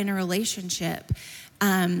you are in a relationship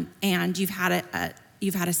and you've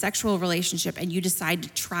had a sexual relationship and you decide to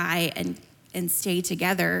try and stay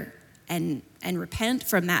together and repent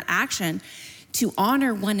from that action, to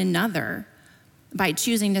honor one another by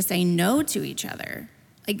choosing to say no to each other.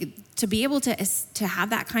 Like to be able to have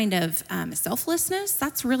that kind of selflessness,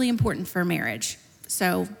 that's really important for marriage.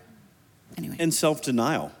 So anyway. And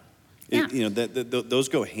self-denial. Yeah. Those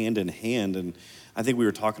go hand in hand. And I think we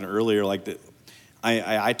were talking earlier,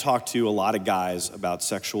 I talk to a lot of guys about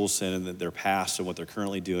sexual sin and their past and what they're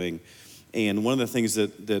currently doing. And one of the things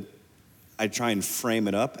that I try and frame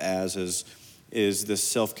it up as is this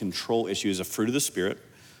self-control issue is a fruit of the Spirit.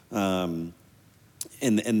 And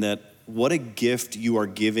that what a gift you are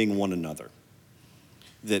giving one another.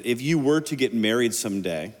 That if you were to get married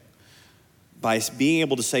someday, by being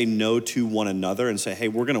able to say no to one another and say, hey,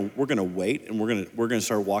 we're gonna wait and we're gonna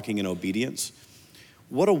start walking in obedience.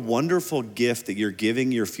 What a wonderful gift that you're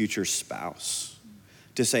giving your future spouse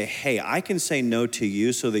to say, hey, I can say no to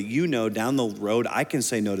you so that down the road I can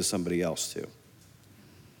say no to somebody else too.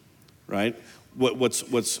 right? What's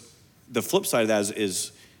the flip side of that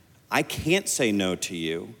is I can't say no to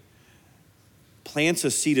you plants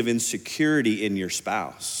a seed of insecurity in your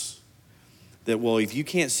spouse. That, well, if you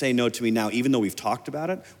can't say no to me now, even though we've talked about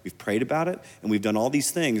it, we've prayed about it, and we've done all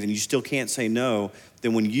these things, and you still can't say no,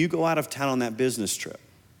 then when you go out of town on that business trip,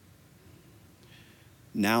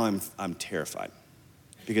 now I'm terrified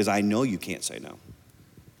because I know you can't say no,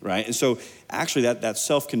 right? And so actually that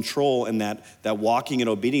self-control and that walking in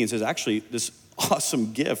obedience is actually this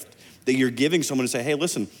awesome gift that you're giving someone to say, hey,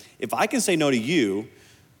 listen, if I can say no to you,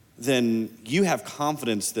 then you have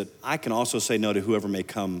confidence that I can also say no to whoever may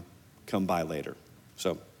come by later.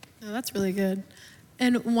 So. Oh, that's really good.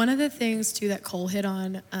 And one of the things too that Cole hit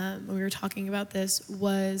on when we were talking about this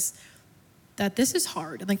was that this is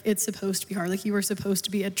hard. Like, it's supposed to be hard. Like, you were supposed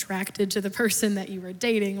to be attracted to the person that you were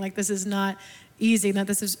dating. Like, this is not easy. If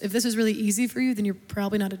this is really easy for you, then you're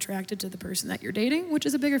probably not attracted to the person that you're dating, which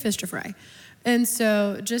is a bigger fish to fry. And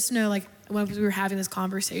so just know, like, when we were having this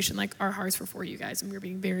conversation, like, our hearts were for you guys, and we were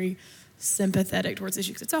being very sympathetic towards this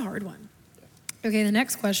issue because it's a hard one. Okay, the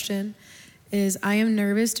next question is, I am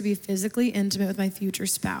nervous to be physically intimate with my future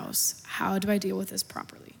spouse. How do I deal with this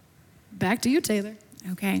properly? Back to you, Taylor.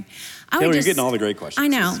 Okay. Taylor, you're getting all the great questions. I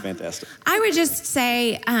know. This is fantastic. I would just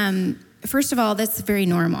say, first of all, that's very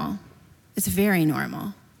normal. It's very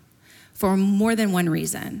normal for more than one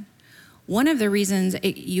reason. One of the reasons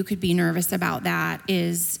you could be nervous about that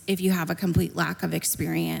is if you have a complete lack of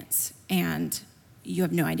experience and you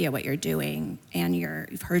have no idea what you're doing and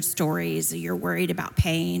you've heard stories, you're worried about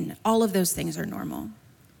pain. All of those things are normal.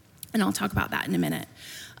 And I'll talk about that in a minute.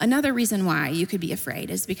 Another reason why you could be afraid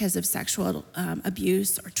is because of sexual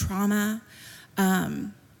abuse or trauma.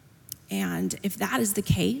 And if that is the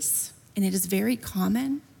case, and it is very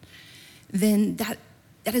common, then that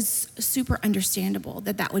is super understandable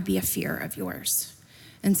that would be a fear of yours.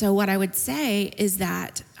 And so what I would say is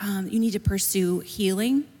that you need to pursue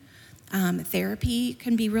healing. Therapy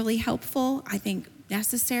can be really helpful, I think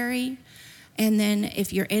necessary. And then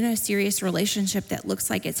if you're in a serious relationship that looks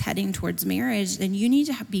like it's heading towards marriage, then you need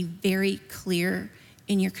to be very clear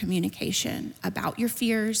in your communication about your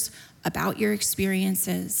fears, about your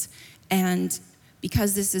experiences. And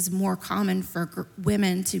because this is more common for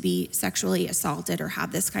women to be sexually assaulted or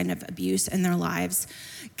have this kind of abuse in their lives,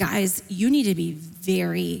 guys, you need to be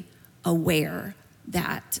very aware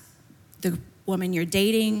that the woman you're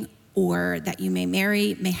dating or that you may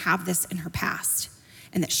marry may have this in her past,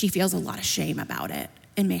 and that she feels a lot of shame about it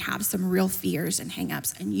and may have some real fears and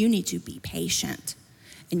hangups, and you need to be patient.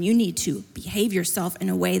 And you need to behave yourself in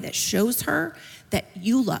a way that shows her that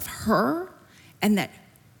you love her and that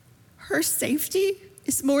her safety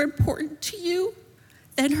is more important to you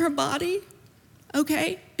than her body,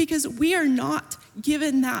 okay? Because we are not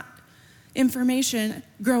given that information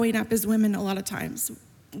growing up as women a lot of times.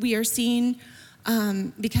 We are seen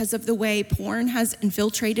because of the way porn has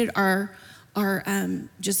infiltrated our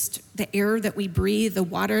just the air that we breathe, the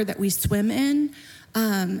water that we swim in.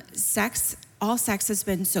 All sex has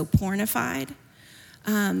been so pornified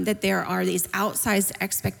that there are these outsized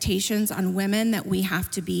expectations on women that we have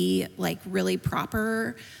to be like really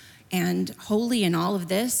proper and holy in all of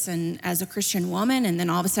this, and as a Christian woman, and then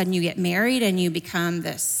all of a sudden you get married and you become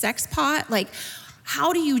this sex pot. Like,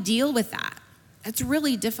 how do you deal with that? It's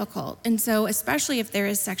really difficult. And so especially if there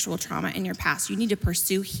is sexual trauma in your past, you need to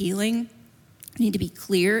pursue healing. You need to be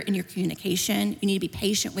clear in your communication. You need to be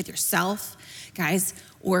patient with yourself, guys,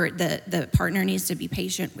 or the partner needs to be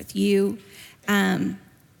patient with you. And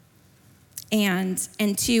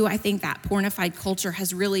two, I think that pornified culture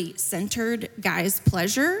has really centered guys'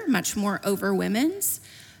 pleasure much more over women's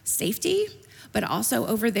safety, but also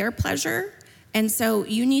over their pleasure. And so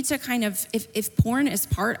you need to kind of, if porn is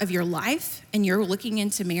part of your life and you're looking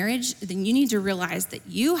into marriage, then you need to realize that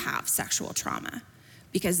you have sexual trauma,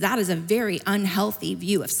 because that is a very unhealthy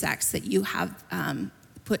view of sex that you have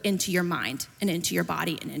put into your mind and into your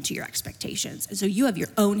body and into your expectations. And so you have your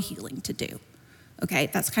own healing to do.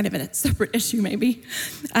 Okay, that's kind of a separate issue maybe.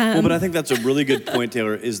 Well, but I think that's a really good point,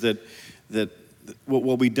 Taylor, is that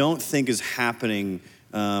what we don't think is happening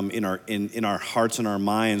in our hearts and our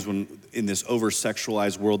minds when in this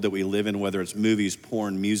over-sexualized world that we live in, whether it's movies,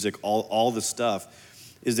 porn, music, all the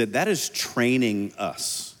stuff, is that is training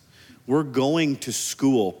us. We're going to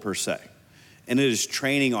school per se, and it is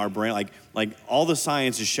training our brain. Like all the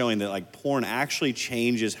science is showing that like porn actually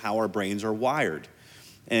changes how our brains are wired.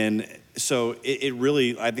 And so it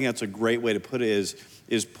really, I think that's a great way to put it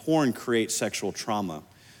is porn creates sexual trauma,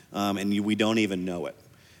 and we don't even know it.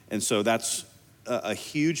 And so that's a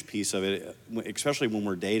huge piece of it, especially when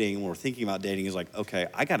we're dating, when we're thinking about dating, is like, okay,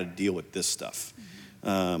 I got to deal with this stuff.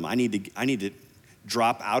 I need to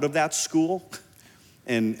drop out of that school,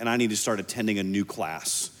 and I need to start attending a new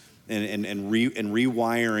class and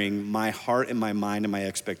rewiring my heart and my mind and my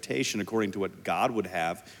expectation according to what God would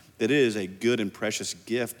have, that it is a good and precious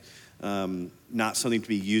gift, not something to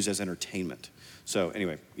be used as entertainment. So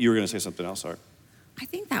anyway, you were going to say something else, sorry. I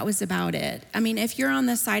think that was about it. I mean, if you're on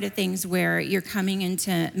the side of things where you're coming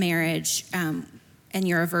into marriage and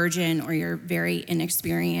you're a virgin or you're very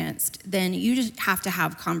inexperienced, then you just have to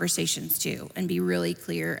have conversations too and be really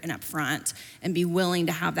clear and upfront and be willing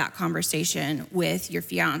to have that conversation with your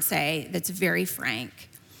fiance that's very frank.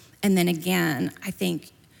 And then again, I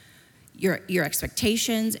think your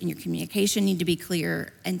expectations and your communication need to be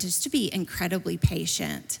clear, and just to be incredibly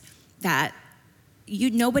patient. That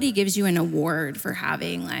nobody gives you an award for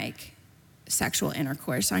having like sexual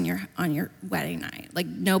intercourse on your wedding night. Like,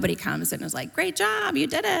 nobody comes and is like, great job, you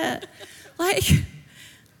did it. Like,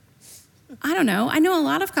 I don't know. I know a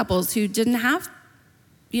lot of couples who didn't have,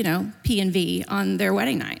 P&V on their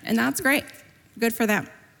wedding night, and that's great. Good for them.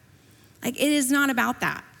 Like, it is not about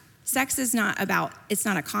that. Sex is it's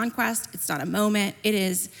not a conquest, it's not a moment. It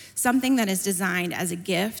is something that is designed as a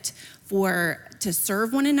gift to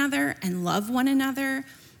serve one another and love one another,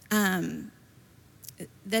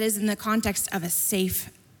 that is in the context of a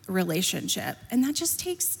safe relationship. And that just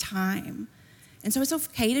takes time. And so it's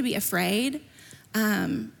okay to be afraid,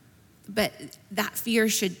 but that fear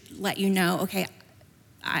should let you know, okay,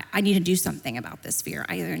 I need to do something about this fear.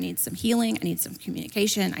 I either need some healing, I need some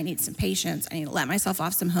communication, I need some patience, I need to let myself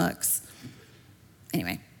off some hooks.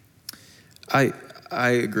 Anyway. I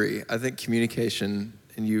agree. I think communication,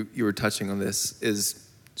 and you were touching on this, is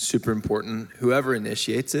super important. Whoever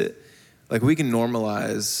initiates it, like, we can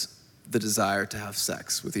normalize the desire to have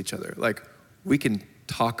sex with each other. Like, we can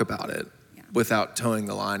talk about it without towing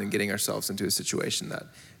the line and getting ourselves into a situation that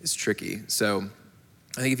is tricky. So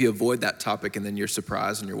I think if you avoid that topic and then you're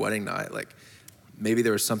surprised on your wedding night, like, maybe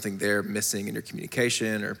there was something there missing in your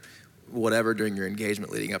communication or whatever during your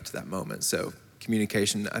engagement leading up to that moment. So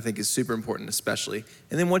communication, I think, is super important, especially.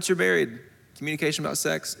 And then once you're married, communication about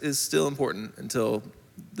sex is still important until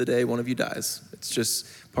the day one of you dies. It's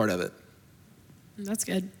just part of it. That's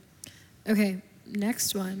good. Okay,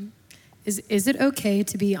 next one is it okay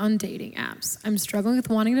to be on dating apps? I'm struggling with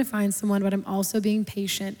wanting to find someone, but I'm also being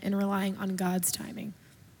patient and relying on God's timing.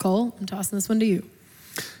 Cole, I'm tossing this one to you.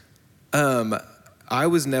 I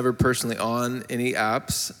was never personally on any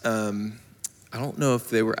apps. I don't know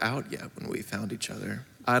if they were out yet when we found each other.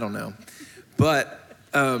 I don't know. But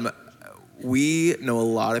we know a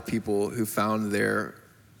lot of people who found their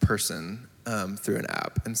person through an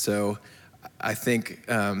app. And so I think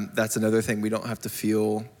that's another thing we don't have to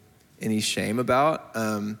feel any shame about.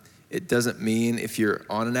 It doesn't mean if you're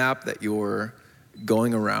on an app that you're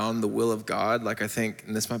going around the will of God. Like, I think,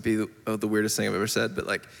 and this might be the weirdest thing I've ever said, but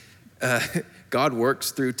like, God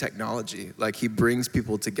works through technology. Like, he brings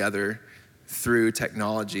people together through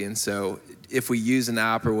technology. And so if we use an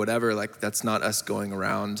app or whatever, like, that's not us going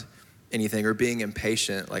around anything or being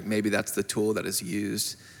impatient. Like, maybe that's the tool that is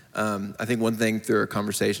used. I think one thing through our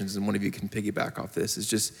conversations, and one of you can piggyback off this, is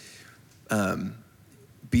just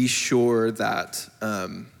be sure that,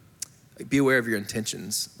 be aware of your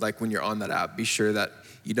intentions. Like, when you're on that app, be sure that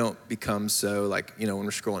you don't become so, like, when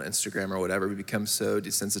we're scrolling Instagram or whatever, we become so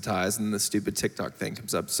desensitized and the stupid TikTok thing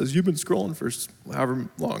comes up, says, you've been scrolling for however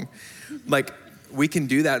long. Like, we can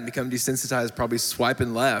do that and become desensitized, probably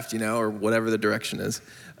swiping left, or whatever the direction is.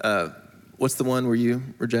 What's the one where you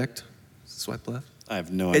reject? Swipe left? I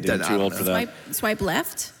have no idea. I'm too old for that. Swipe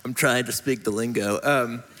left? I'm trying to speak the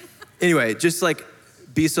lingo. Anyway, just like,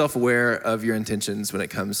 be self-aware of your intentions when it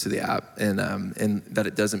comes to the app, and that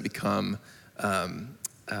it doesn't become,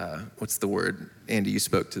 what's the word? Andy, you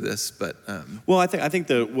spoke to this, but. Well, I think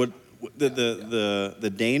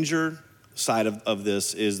the danger side of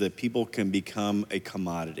this is that people can become a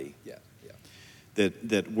commodity. Yeah.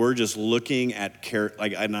 That we're just looking at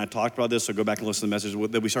and I talked about this, so go back and listen to the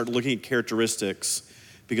message, that we start looking at characteristics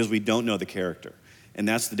because we don't know the character. And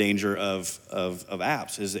that's the danger of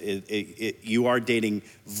apps, is you are dating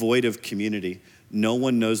void of community. No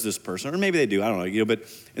one knows this person, or maybe they do, I don't know,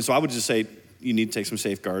 and so I would just say you need to take some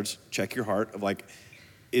safeguards, check your heart of like,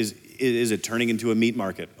 is it turning into a meat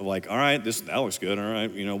market of like, all right, that looks good, all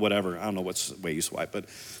right, whatever. I don't know what's the way you swipe, but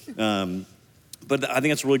I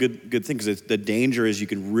think that's a really good thing, because the danger is you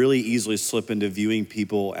can really easily slip into viewing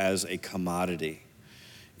people as a commodity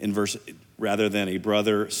rather than a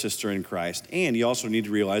brother, sister in Christ. And you also need to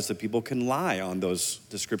realize that people can lie on those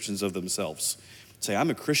descriptions of themselves. Say, I'm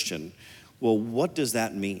a Christian. Well, what does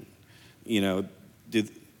that mean?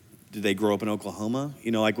 did they grow up in Oklahoma?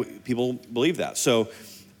 You know, like people believe that. So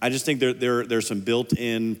I just think there's some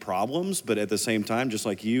built-in problems, but at the same time, just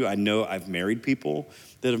like you, I know I've married people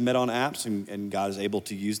that have met on apps, and God is able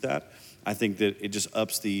to use that. I think that it just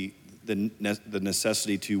ups the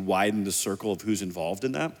necessity to widen the circle of who's involved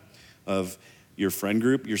in that, of your friend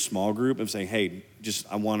group, your small group, of saying, hey,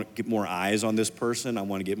 I want to get more eyes on this person. I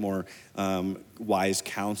want to get more wise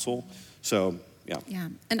counsel. So, yeah. Yeah,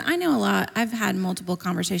 and I know a lot. I've had multiple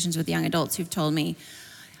conversations with young adults who've told me,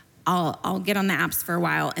 I'll get on the apps for a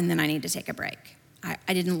while and then I need to take a break.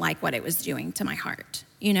 I didn't like what it was doing to my heart,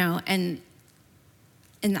 you know, and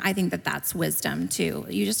I think that that's wisdom too.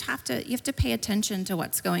 You just have to pay attention to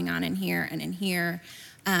what's going on in here and in here,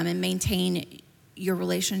 and maintain your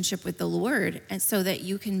relationship with the Lord, and so that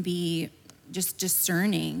you can be just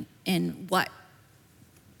discerning in what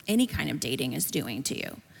any kind of dating is doing to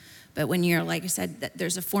you. But when you're, like I said, that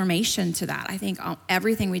there's a formation to that. I think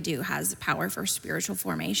everything we do has power for spiritual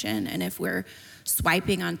formation. And if we're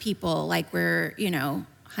swiping on people like we're, you know,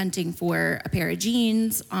 hunting for a pair of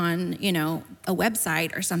jeans on, you know, a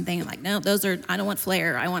website or something, like, no, I don't want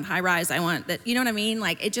flare, I want high rise, I want that, you know what I mean?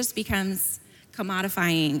 Like, it just becomes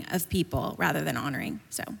commodifying of people rather than honoring,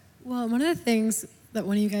 so. Well, one of the things that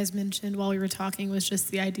one of you guys mentioned while we were talking was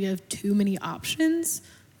just the idea of too many options.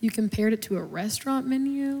 You compared it to a restaurant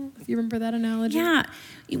menu, if you remember that analogy. Yeah,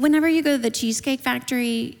 whenever you go to the Cheesecake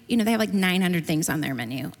Factory, you know, they have like 900 things on their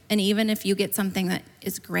menu. And even if you get something that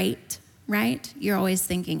is great, right? You're always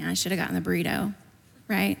thinking, I should have gotten the burrito,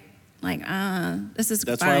 right? Like, this is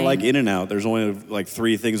That's fine. why I like In-N-Out. There's only like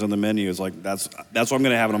 3 things on the menu. It's like, that's what I'm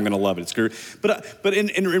gonna have, and I'm gonna love it. It's good. But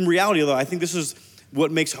in reality, though, I think this is what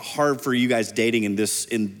makes it hard for you guys dating in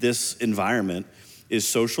this environment is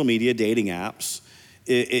social media dating apps.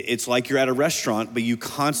 It's like you're at a restaurant, but you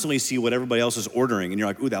constantly see what everybody else is ordering, and you're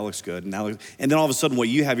like, ooh, that looks good. And then all of a sudden what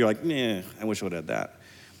you have, you're like, nah, I wish I would have had that.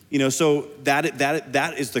 You know, so that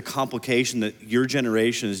is the complication that your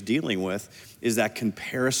generation is dealing with, is that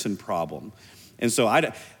comparison problem. And so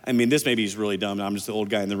I mean, this maybe is really dumb. I'm just the old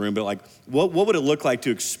guy in the room, but like, what would it look like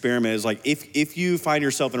to experiment? Is like, if you find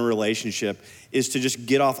yourself in a relationship, is to just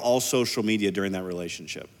get off all social media during that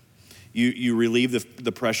relationship. You relieve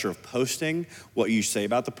the pressure of posting what you say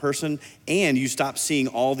about the person, and you stop seeing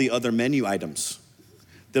all the other menu items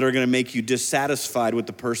that are gonna make you dissatisfied with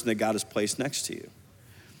the person that God has placed next to you.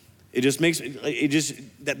 That's one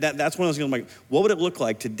of those things, like, what would it look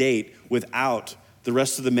like to date without the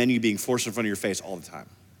rest of the menu being forced in front of your face all the time?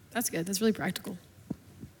 That's good, that's really practical.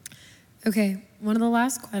 Okay, one of the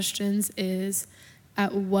last questions is,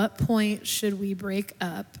 at what point should we break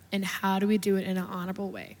up, and how do we do it in an honorable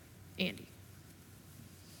way? Andy.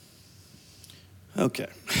 Okay.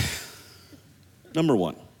 Number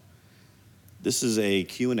 1, this is a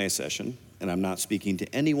Q&A session, and I'm not speaking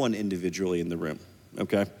to anyone individually in the room,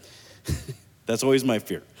 okay? That's always my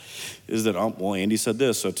fear, is that, oh, well, Andy said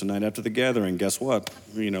this, so tonight after the gathering, guess what?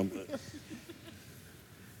 You know.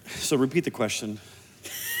 So repeat the question.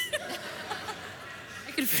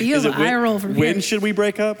 I could feel the eye roll from here. When should we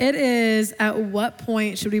break up? It is, at what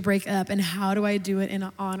point should we break up, and how do I do it in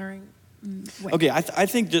an honoring way? Okay, I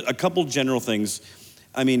think a couple general things.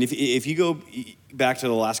 I mean, if you go back to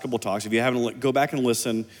the last couple of talks, if you haven't, go back and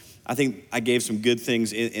listen. I think I gave some good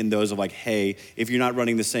things in those of like, hey, if you're not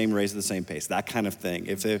running the same race at the same pace, that kind of thing.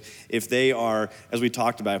 If they are, as we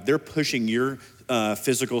talked about, if they're pushing your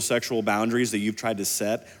physical, sexual boundaries that you've tried to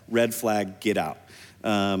set, red flag, get out.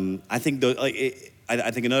 I think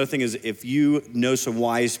I think another thing is, if you know some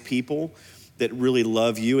wise people that really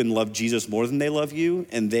love you and love Jesus more than they love you,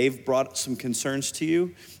 and they've brought some concerns to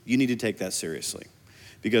you, you need to take that seriously.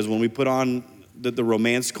 Because when we put on the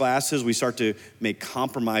romance glasses, we start to make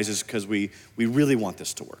compromises because we really want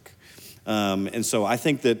this to work. And so I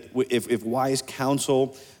think that if wise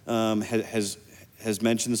counsel has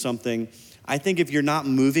mentioned something, I think if you're not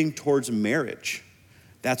moving towards marriage,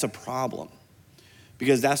 that's a problem.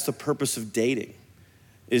 Because that's the purpose of dating,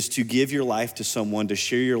 is to give your life to someone, to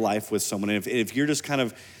share your life with someone. And if you're just kind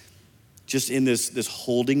of just in this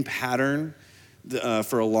holding pattern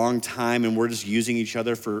for a long time, and we're just using each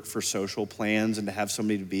other for social plans and to have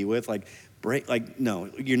somebody to be with, no,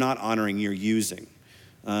 you're not honoring, you're using.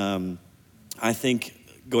 I think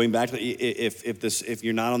going back to if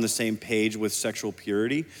you're not on the same page with sexual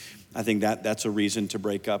purity, I think that's a reason to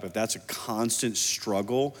break up. If that's a constant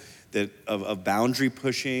struggle of boundary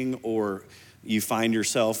pushing, or you find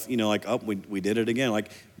yourself, like, oh, we did it again,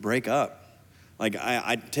 like, break up. Like,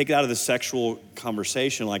 I take it out of the sexual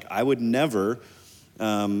conversation. Like, I would never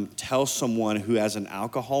tell someone who has an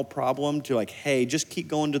alcohol problem to, like, hey, just keep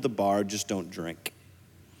going to the bar, just don't drink.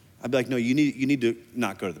 I'd be like, no, you need to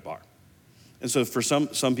not go to the bar. And so for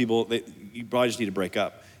some people, you probably just need to break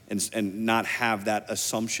up and not have that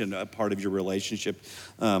assumption a part of your relationship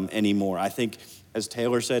anymore. I think, as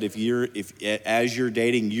Taylor said, if as you're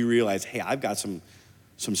dating, you realize, hey, I've got some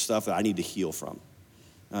stuff that I need to heal from.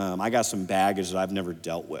 I got some baggage that I've never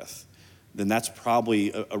dealt with. Then that's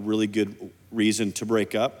probably a really good reason to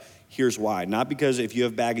break up. Here's why. Not because if you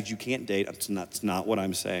have baggage you can't date. That's not what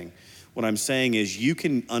I'm saying. What I'm saying is you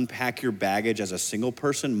can unpack your baggage as a single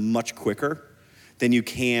person much quicker than you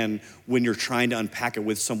can when you're trying to unpack it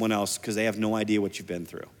with someone else because they have no idea what you've been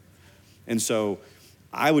through. And so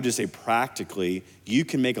I would just say practically, you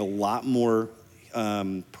can make a lot more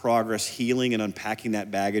progress healing and unpacking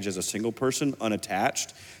that baggage as a single person,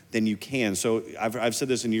 unattached, than you can. So I've said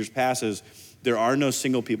this in years past is there are no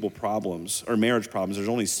single people problems or marriage problems. There's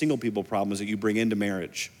only single people problems that you bring into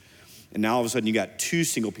marriage. And now all of a sudden you got two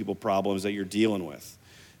single people problems that you're dealing with.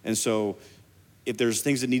 And so if there's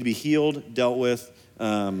things that need to be healed, dealt with,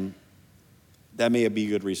 that may be a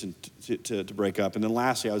good reason to break up. And then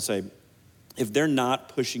lastly, I would say, if they're not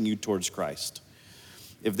pushing you towards Christ,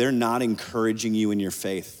 if they're not encouraging you in your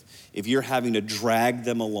faith, if you're having to drag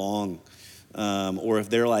them along, or if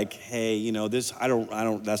they're like, hey, this, I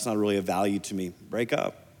don't, that's not really a value to me, break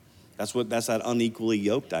up. That's that unequally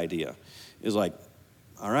yoked idea is like,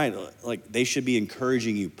 all right, like they should be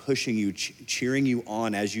encouraging you, pushing you, cheering you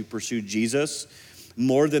on as you pursue Jesus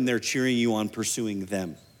more than they're cheering you on pursuing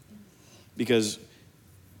them. Because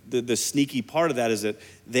the sneaky part of that is that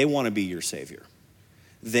they want to be your savior.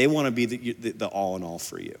 They want to be the all in all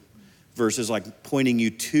for you versus like pointing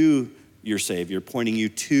you to your savior, pointing you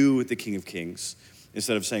to the King of Kings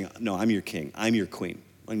instead of saying, no, I'm your king, I'm your queen.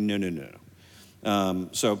 Like, no.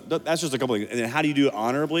 So that's just a couple of things. And then how do you do it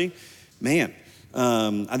honorably? Man,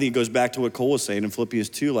 I think it goes back to what Cole was saying in Philippians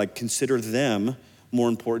 2, like consider them more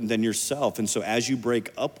important than yourself. And so as you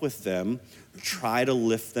break up with them, try to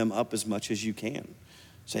lift them up as much as you can.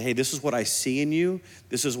 Say, hey, this is what I see in you.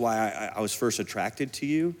 This is why I was first attracted to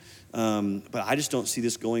you. But I just don't see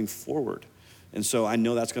this going forward. And so I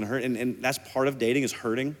know that's gonna hurt. And that's part of dating is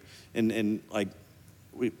hurting. And like,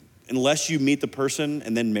 unless you meet the person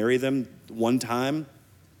and then marry them one time,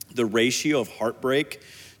 the ratio of heartbreak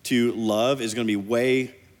to love is gonna be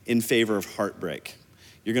way in favor of heartbreak.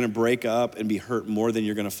 You're gonna break up and be hurt more than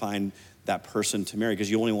you're gonna find that person to marry because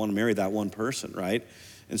you only wanna marry that one person, right?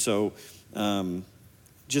 And so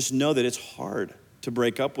just know that it's hard to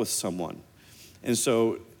break up with someone. And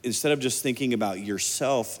so instead of just thinking about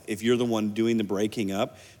yourself, if you're the one doing the breaking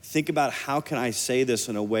up, think about how can I say this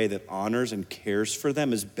in a way that honors and cares for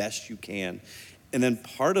them as best you can. And then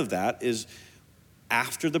part of that is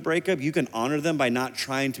after the breakup, you can honor them by not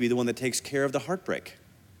trying to be the one that takes care of the heartbreak,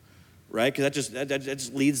 right? Because that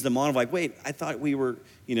just leads them on of like, wait, I thought we were,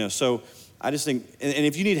 so I just think, and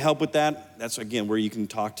if you need help with that, that's again where you can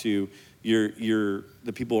talk to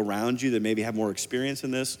the people around you that maybe have more experience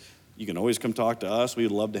in this. You can always come talk to us. We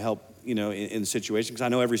would love to help, in situations, because I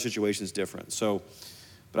know every situation is different. So,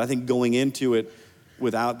 but I think going into it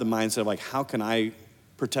without the mindset of like, how can I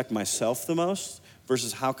protect myself the most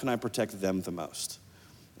versus how can I protect them the most,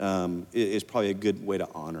 is probably a good way to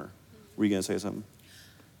honor. Were you gonna say something?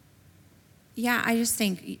 Yeah, I just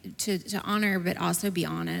think to honor, but also be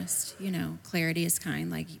honest. Clarity is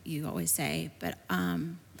kind, like you always say. But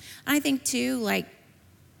I think too, like,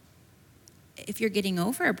 if you're getting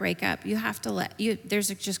over a breakup, you have to there's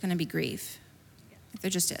just going to be grief.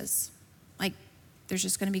 There just is. Like, there's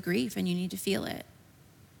just going to be grief, and you need to feel it.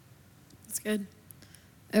 That's good.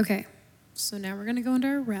 Okay, so now we're going to go into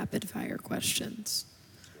our rapid fire questions.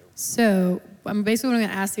 So I'm basically what I'm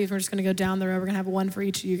going to ask these. We're just going to go down the road. We're going to have one for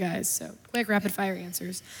each of you guys. So quick rapid fire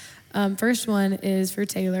answers. First one is for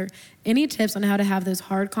Taylor. Any tips on how to have those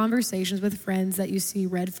hard conversations with friends that you see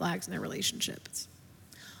red flags in their relationships?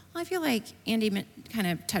 Well, I feel like Andy kind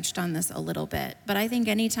of touched on this a little bit, but I think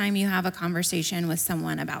anytime you have a conversation with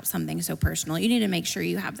someone about something so personal, you need to make sure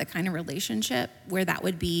you have the kind of relationship where that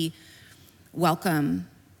would be welcome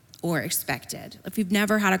or expected. If you've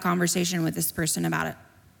never had a conversation with this person about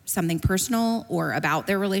something personal or about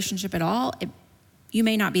their relationship at all, you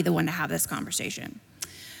may not be the one to have this conversation.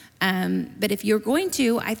 But if you're going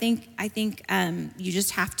to, I think you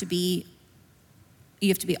just have to be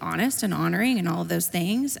honest and honoring and all of those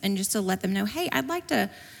things, and just to let them know, hey,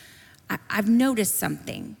 I've noticed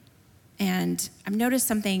something, and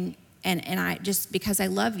I just, because I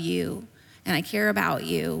love you and I care about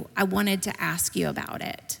you, I wanted to ask you about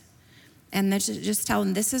it. And just tell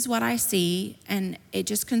them, this is what I see, and it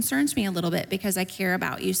just concerns me a little bit because I care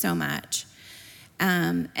about you so much.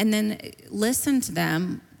 And then listen to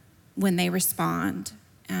them when they respond,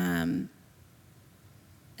 And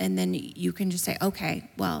then you can just say, okay,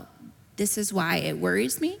 well, this is why it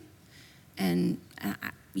worries me. And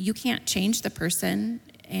you can't change the person.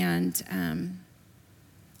 And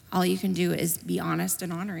all you can do is be honest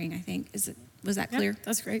and honoring, I think. Was that clear?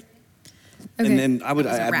 That's great. And then I would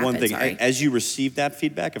That was a add one rapid, thing. sorry. As you receive that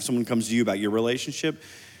feedback, if someone comes to you about your relationship,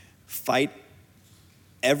 fight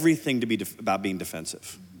everything to be about being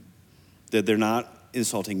defensive. That they're not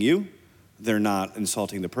insulting you. They're not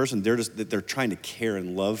insulting the person. They're trying to care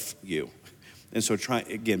and love you. And so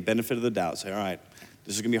again, benefit of the doubt. Say, all right,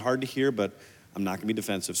 this is going to be hard to hear, but I'm not going to be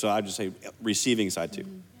defensive. So I just say receiving side too.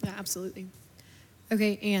 Yeah, absolutely.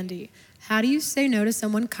 Okay, Andy, how do you say no to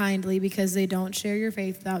someone kindly because they don't share your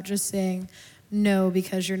faith without just saying no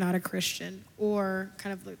because you're not a Christian? Or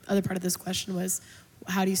kind of the other part of this question was,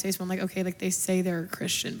 how do you say to someone like, okay, like they say they're a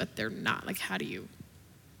Christian, but they're not? Like, how do you?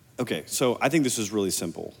 Okay, so I think this is really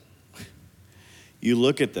simple. You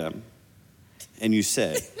look at them and you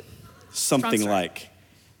say something like,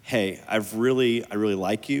 hey, I really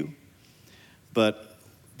like you, but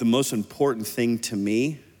the most important thing to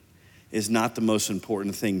me is not the most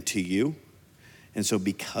important thing to you. And so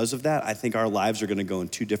because of that, I think our lives are going to go in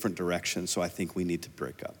two different directions. So I think we need to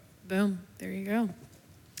break up. Boom, there you go.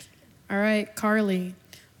 All right, Carly,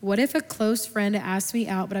 what if a close friend asks me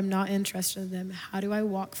out, but I'm not interested in them? How do I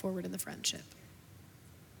walk forward in the friendship?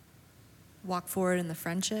 Walk forward in the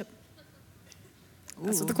friendship.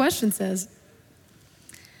 That's what the question says.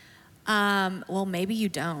 Well, maybe you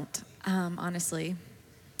don't, honestly.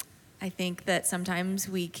 I think that sometimes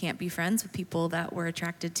we can't be friends with people that we're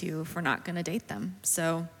attracted to if we're not going to date them.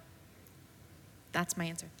 So that's my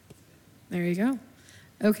answer. There you go.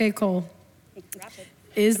 Okay, Cole.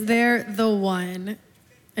 Is there the one,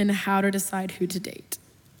 and how to decide who to date?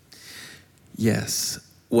 Yes.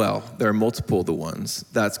 Well, there are multiple the ones.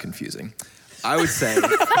 That's confusing. I would say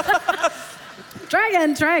Try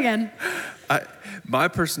again. my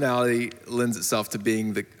personality lends itself to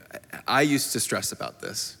being I used to stress about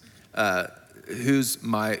this. Who's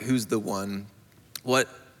the one? What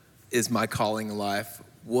is my calling in life?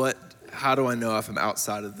 How do I know if I'm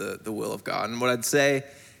outside of the will of God? And what I'd say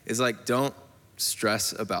is like, don't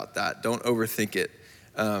stress about that. Don't overthink it.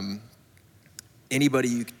 Anybody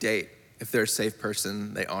you could date, if they're a safe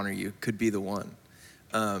person, they honor you, could be the one.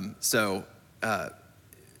 So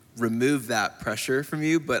remove that pressure from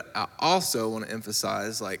you, but I also want to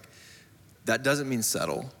emphasize like, that doesn't mean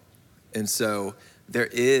settle. And so there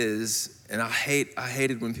is, and I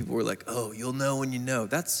hated when people were like, oh, you'll know when you know.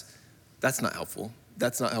 That's not helpful.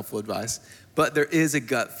 That's not helpful advice. But there is a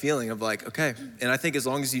gut feeling of like, okay. And I think as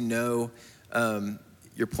long as you know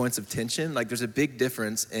your points of tension, like there's a big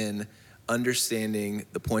difference in understanding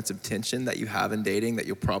the points of tension that you have in dating that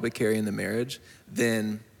you'll probably carry in the marriage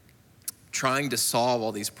than trying to solve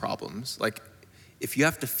all these problems. Like if you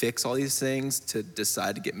have to fix all these things to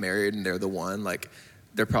decide to get married and they're the one, like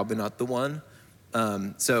they're probably not the one.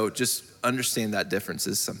 So just understand that difference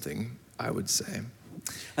is something I would say.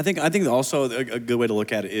 I think also a good way to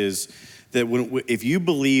look at it is that if you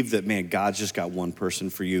believe that, man, God's just got one person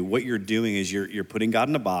for you, what you're doing is you're putting God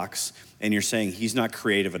in a box and you're saying he's not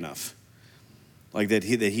creative enough. Like that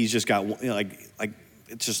he's just got, like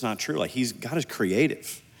it's just not true. Like God is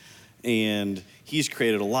creative and he's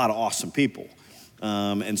created a lot of awesome people.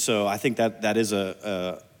 And so I think that is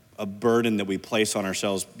a burden that we place on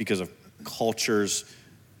ourselves because of cultures,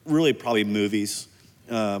 really probably movies.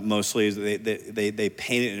 Mostly they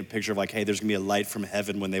paint it in a picture of like, hey, there's gonna be a light from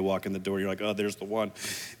heaven when they walk in the door. You're like, oh, there's the one.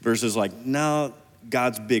 Versus like, no,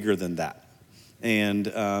 God's bigger than that.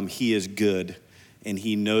 And he is good and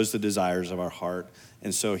he knows the desires of our heart.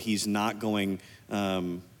 And so he's not going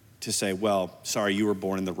to say, well, sorry, you were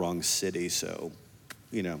born in the wrong city. So,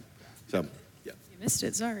 yeah. You missed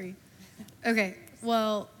it, sorry. Okay,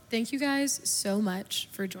 well, thank you guys so much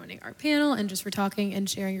for joining our panel and just for talking and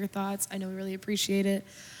sharing your thoughts. I know we really appreciate it.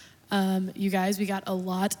 You guys, we got a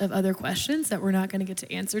lot of other questions that we're not going to get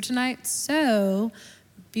to answer tonight. So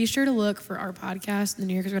be sure to look for our podcast in the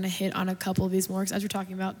New Yorkers. We're going to hit on a couple of these more because as we're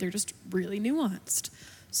talking about, they're just really nuanced.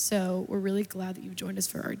 So we're really glad that you've joined us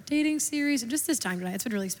for our dating series and just this time tonight. It's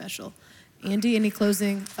been really special. Andy, any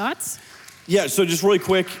closing thoughts? Yeah, so just really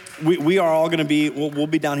quick, we are all gonna be, we'll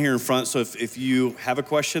be down here in front, so if you have a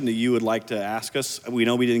question that you would like to ask us, we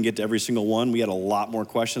know we didn't get to every single one. We had a lot more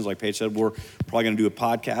questions. Like Paige said, we're probably gonna do a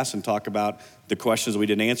podcast and talk about the questions we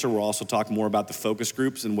didn't answer. We'll also talk more about the focus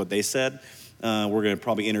groups and what they said. We're gonna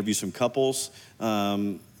probably interview some couples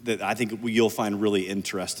that I think you'll find really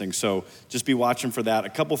interesting. So just be watching for that. A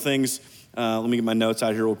couple things, let me get my notes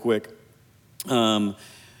out here real quick.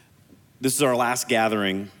 This is our last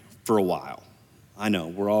gathering for a while. I know,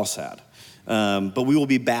 we're all sad. But we will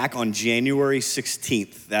be back on January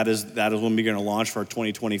 16th. That is when we're going to launch for our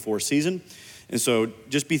 2024 season. And so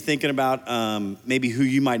just be thinking about maybe who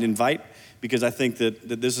you might invite, because I think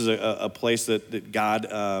that this is a place that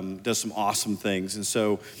God does some awesome things. And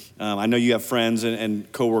so I know you have friends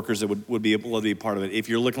and coworkers that would be able to be a part of it. If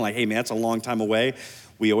you're looking like, hey man, that's a long time away,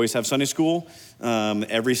 we always have Sunday school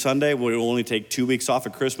every Sunday. We'll only take 2 weeks off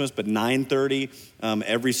at Christmas, but 9:30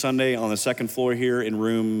 every Sunday on the second floor here in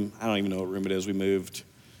room, I don't even know what room it is, we moved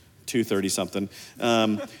 230 something.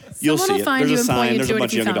 You'll see it. There's a sign. There's a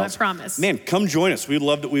bunch of young adults. I promise. Man, come join us. We would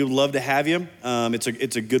love to have you.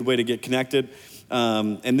 It's a good way to get connected.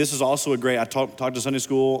 And this is also a great. I talked to Sunday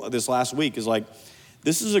school this last week. Is like,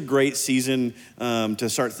 this is a great season to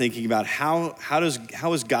start thinking about how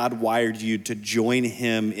has God wired you to join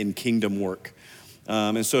Him in kingdom work.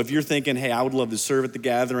 And so if you're thinking, hey, I would love to serve at the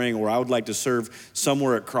gathering, or I would like to serve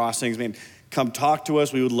somewhere at Crossings, man, come talk to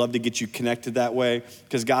us. We would love to get you connected that way,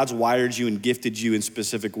 because God's wired you and gifted you in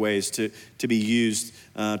specific ways to be used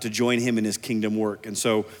to join Him in His kingdom work. And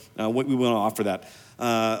so we want to offer that.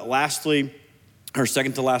 Lastly, our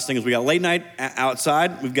second to last thing is we got late night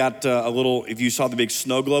outside. We've got a little, if you saw the big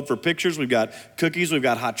snow globe for pictures, we've got cookies, we've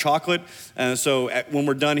got hot chocolate. So when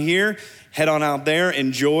we're done here, head on out there,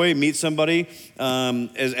 enjoy, meet somebody.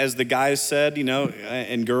 As the guys said,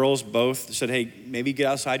 and girls both said, hey, maybe get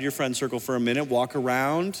outside your friend circle for a minute, walk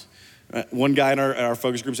around. One guy in our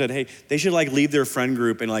focus group said, hey, they should leave their friend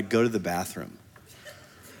group and go to the bathroom.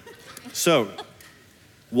 So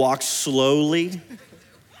walk slowly,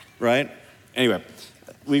 right? Anyway,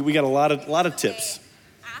 we got a lot of tips.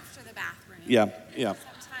 After the bathroom. Yeah.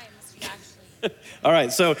 Sometimes we actually. All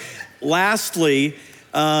right, so lastly,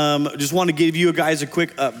 just want to give you guys a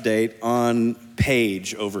quick update on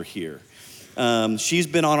Paige over here. She's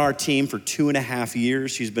been on our team for 2.5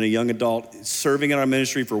 years. She's been a young adult serving in our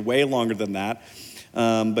ministry for way longer than that.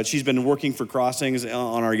 But she's been working for Crossings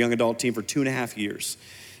on our young adult team for 2.5 years.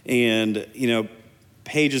 And,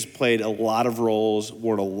 Paige has played a lot of roles,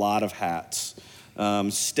 worn a lot of hats,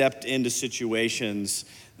 stepped into situations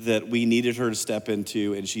that we needed her to step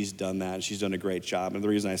into, and she's done that. She's done a great job. And the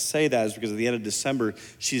reason I say that is because at the end of December,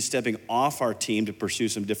 she's stepping off our team to pursue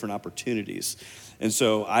some different opportunities. And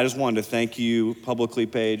so I just wanted to thank you publicly,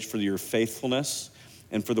 Paige, for your faithfulness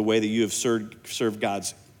and for the way that you have served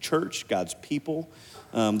God's church, God's people,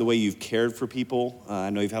 the way you've cared for people. I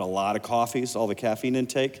know you've had a lot of coffees, all the caffeine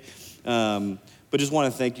intake. But just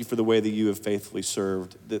want to thank you for the way that you have faithfully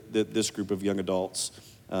served this group of young adults.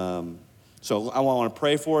 So I want to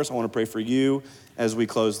pray for us. I want to pray for you as we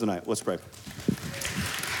close the night. Let's pray.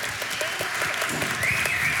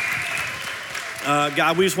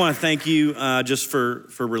 God, we just want to thank you just for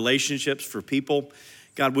relationships, for people.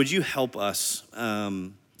 God, would you help us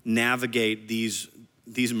navigate these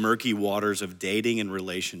murky waters of dating and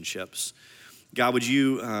relationships? God, would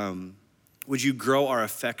you grow our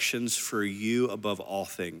affections for you above all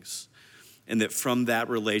things? And that from that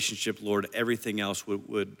relationship, Lord, everything else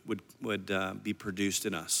would be produced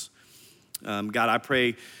in us. God, I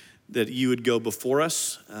pray that you would go before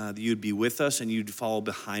us, that you'd be with us, and you'd follow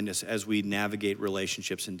behind us as we navigate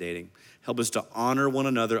relationships and dating. Help us to honor one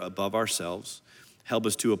another above ourselves. Help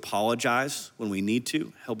us to apologize when we need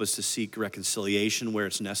to. Help us to seek reconciliation where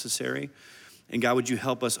it's necessary. And God, would you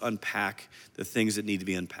help us unpack the things that need to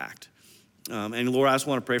be unpacked? And Lord, I just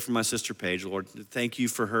want to pray for my sister Paige, Lord. Thank you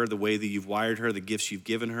for her, the way that you've wired her, the gifts you've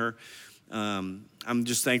given her. I'm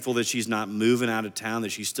just thankful that she's not moving out of town, that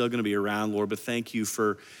she's still going to be around, Lord. But thank you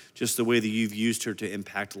for just the way that you've used her to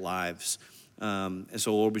impact lives. And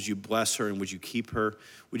so, Lord, would you bless her and would you keep her?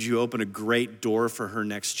 Would you open a great door for her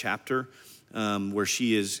next chapter where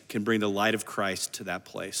she can bring the light of Christ to that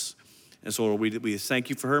place? And so, Lord, we thank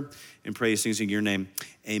you for her and pray these things in your name.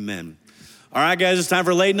 Amen. All right, guys, it's time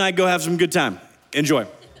for late night. Go have some good time. Enjoy.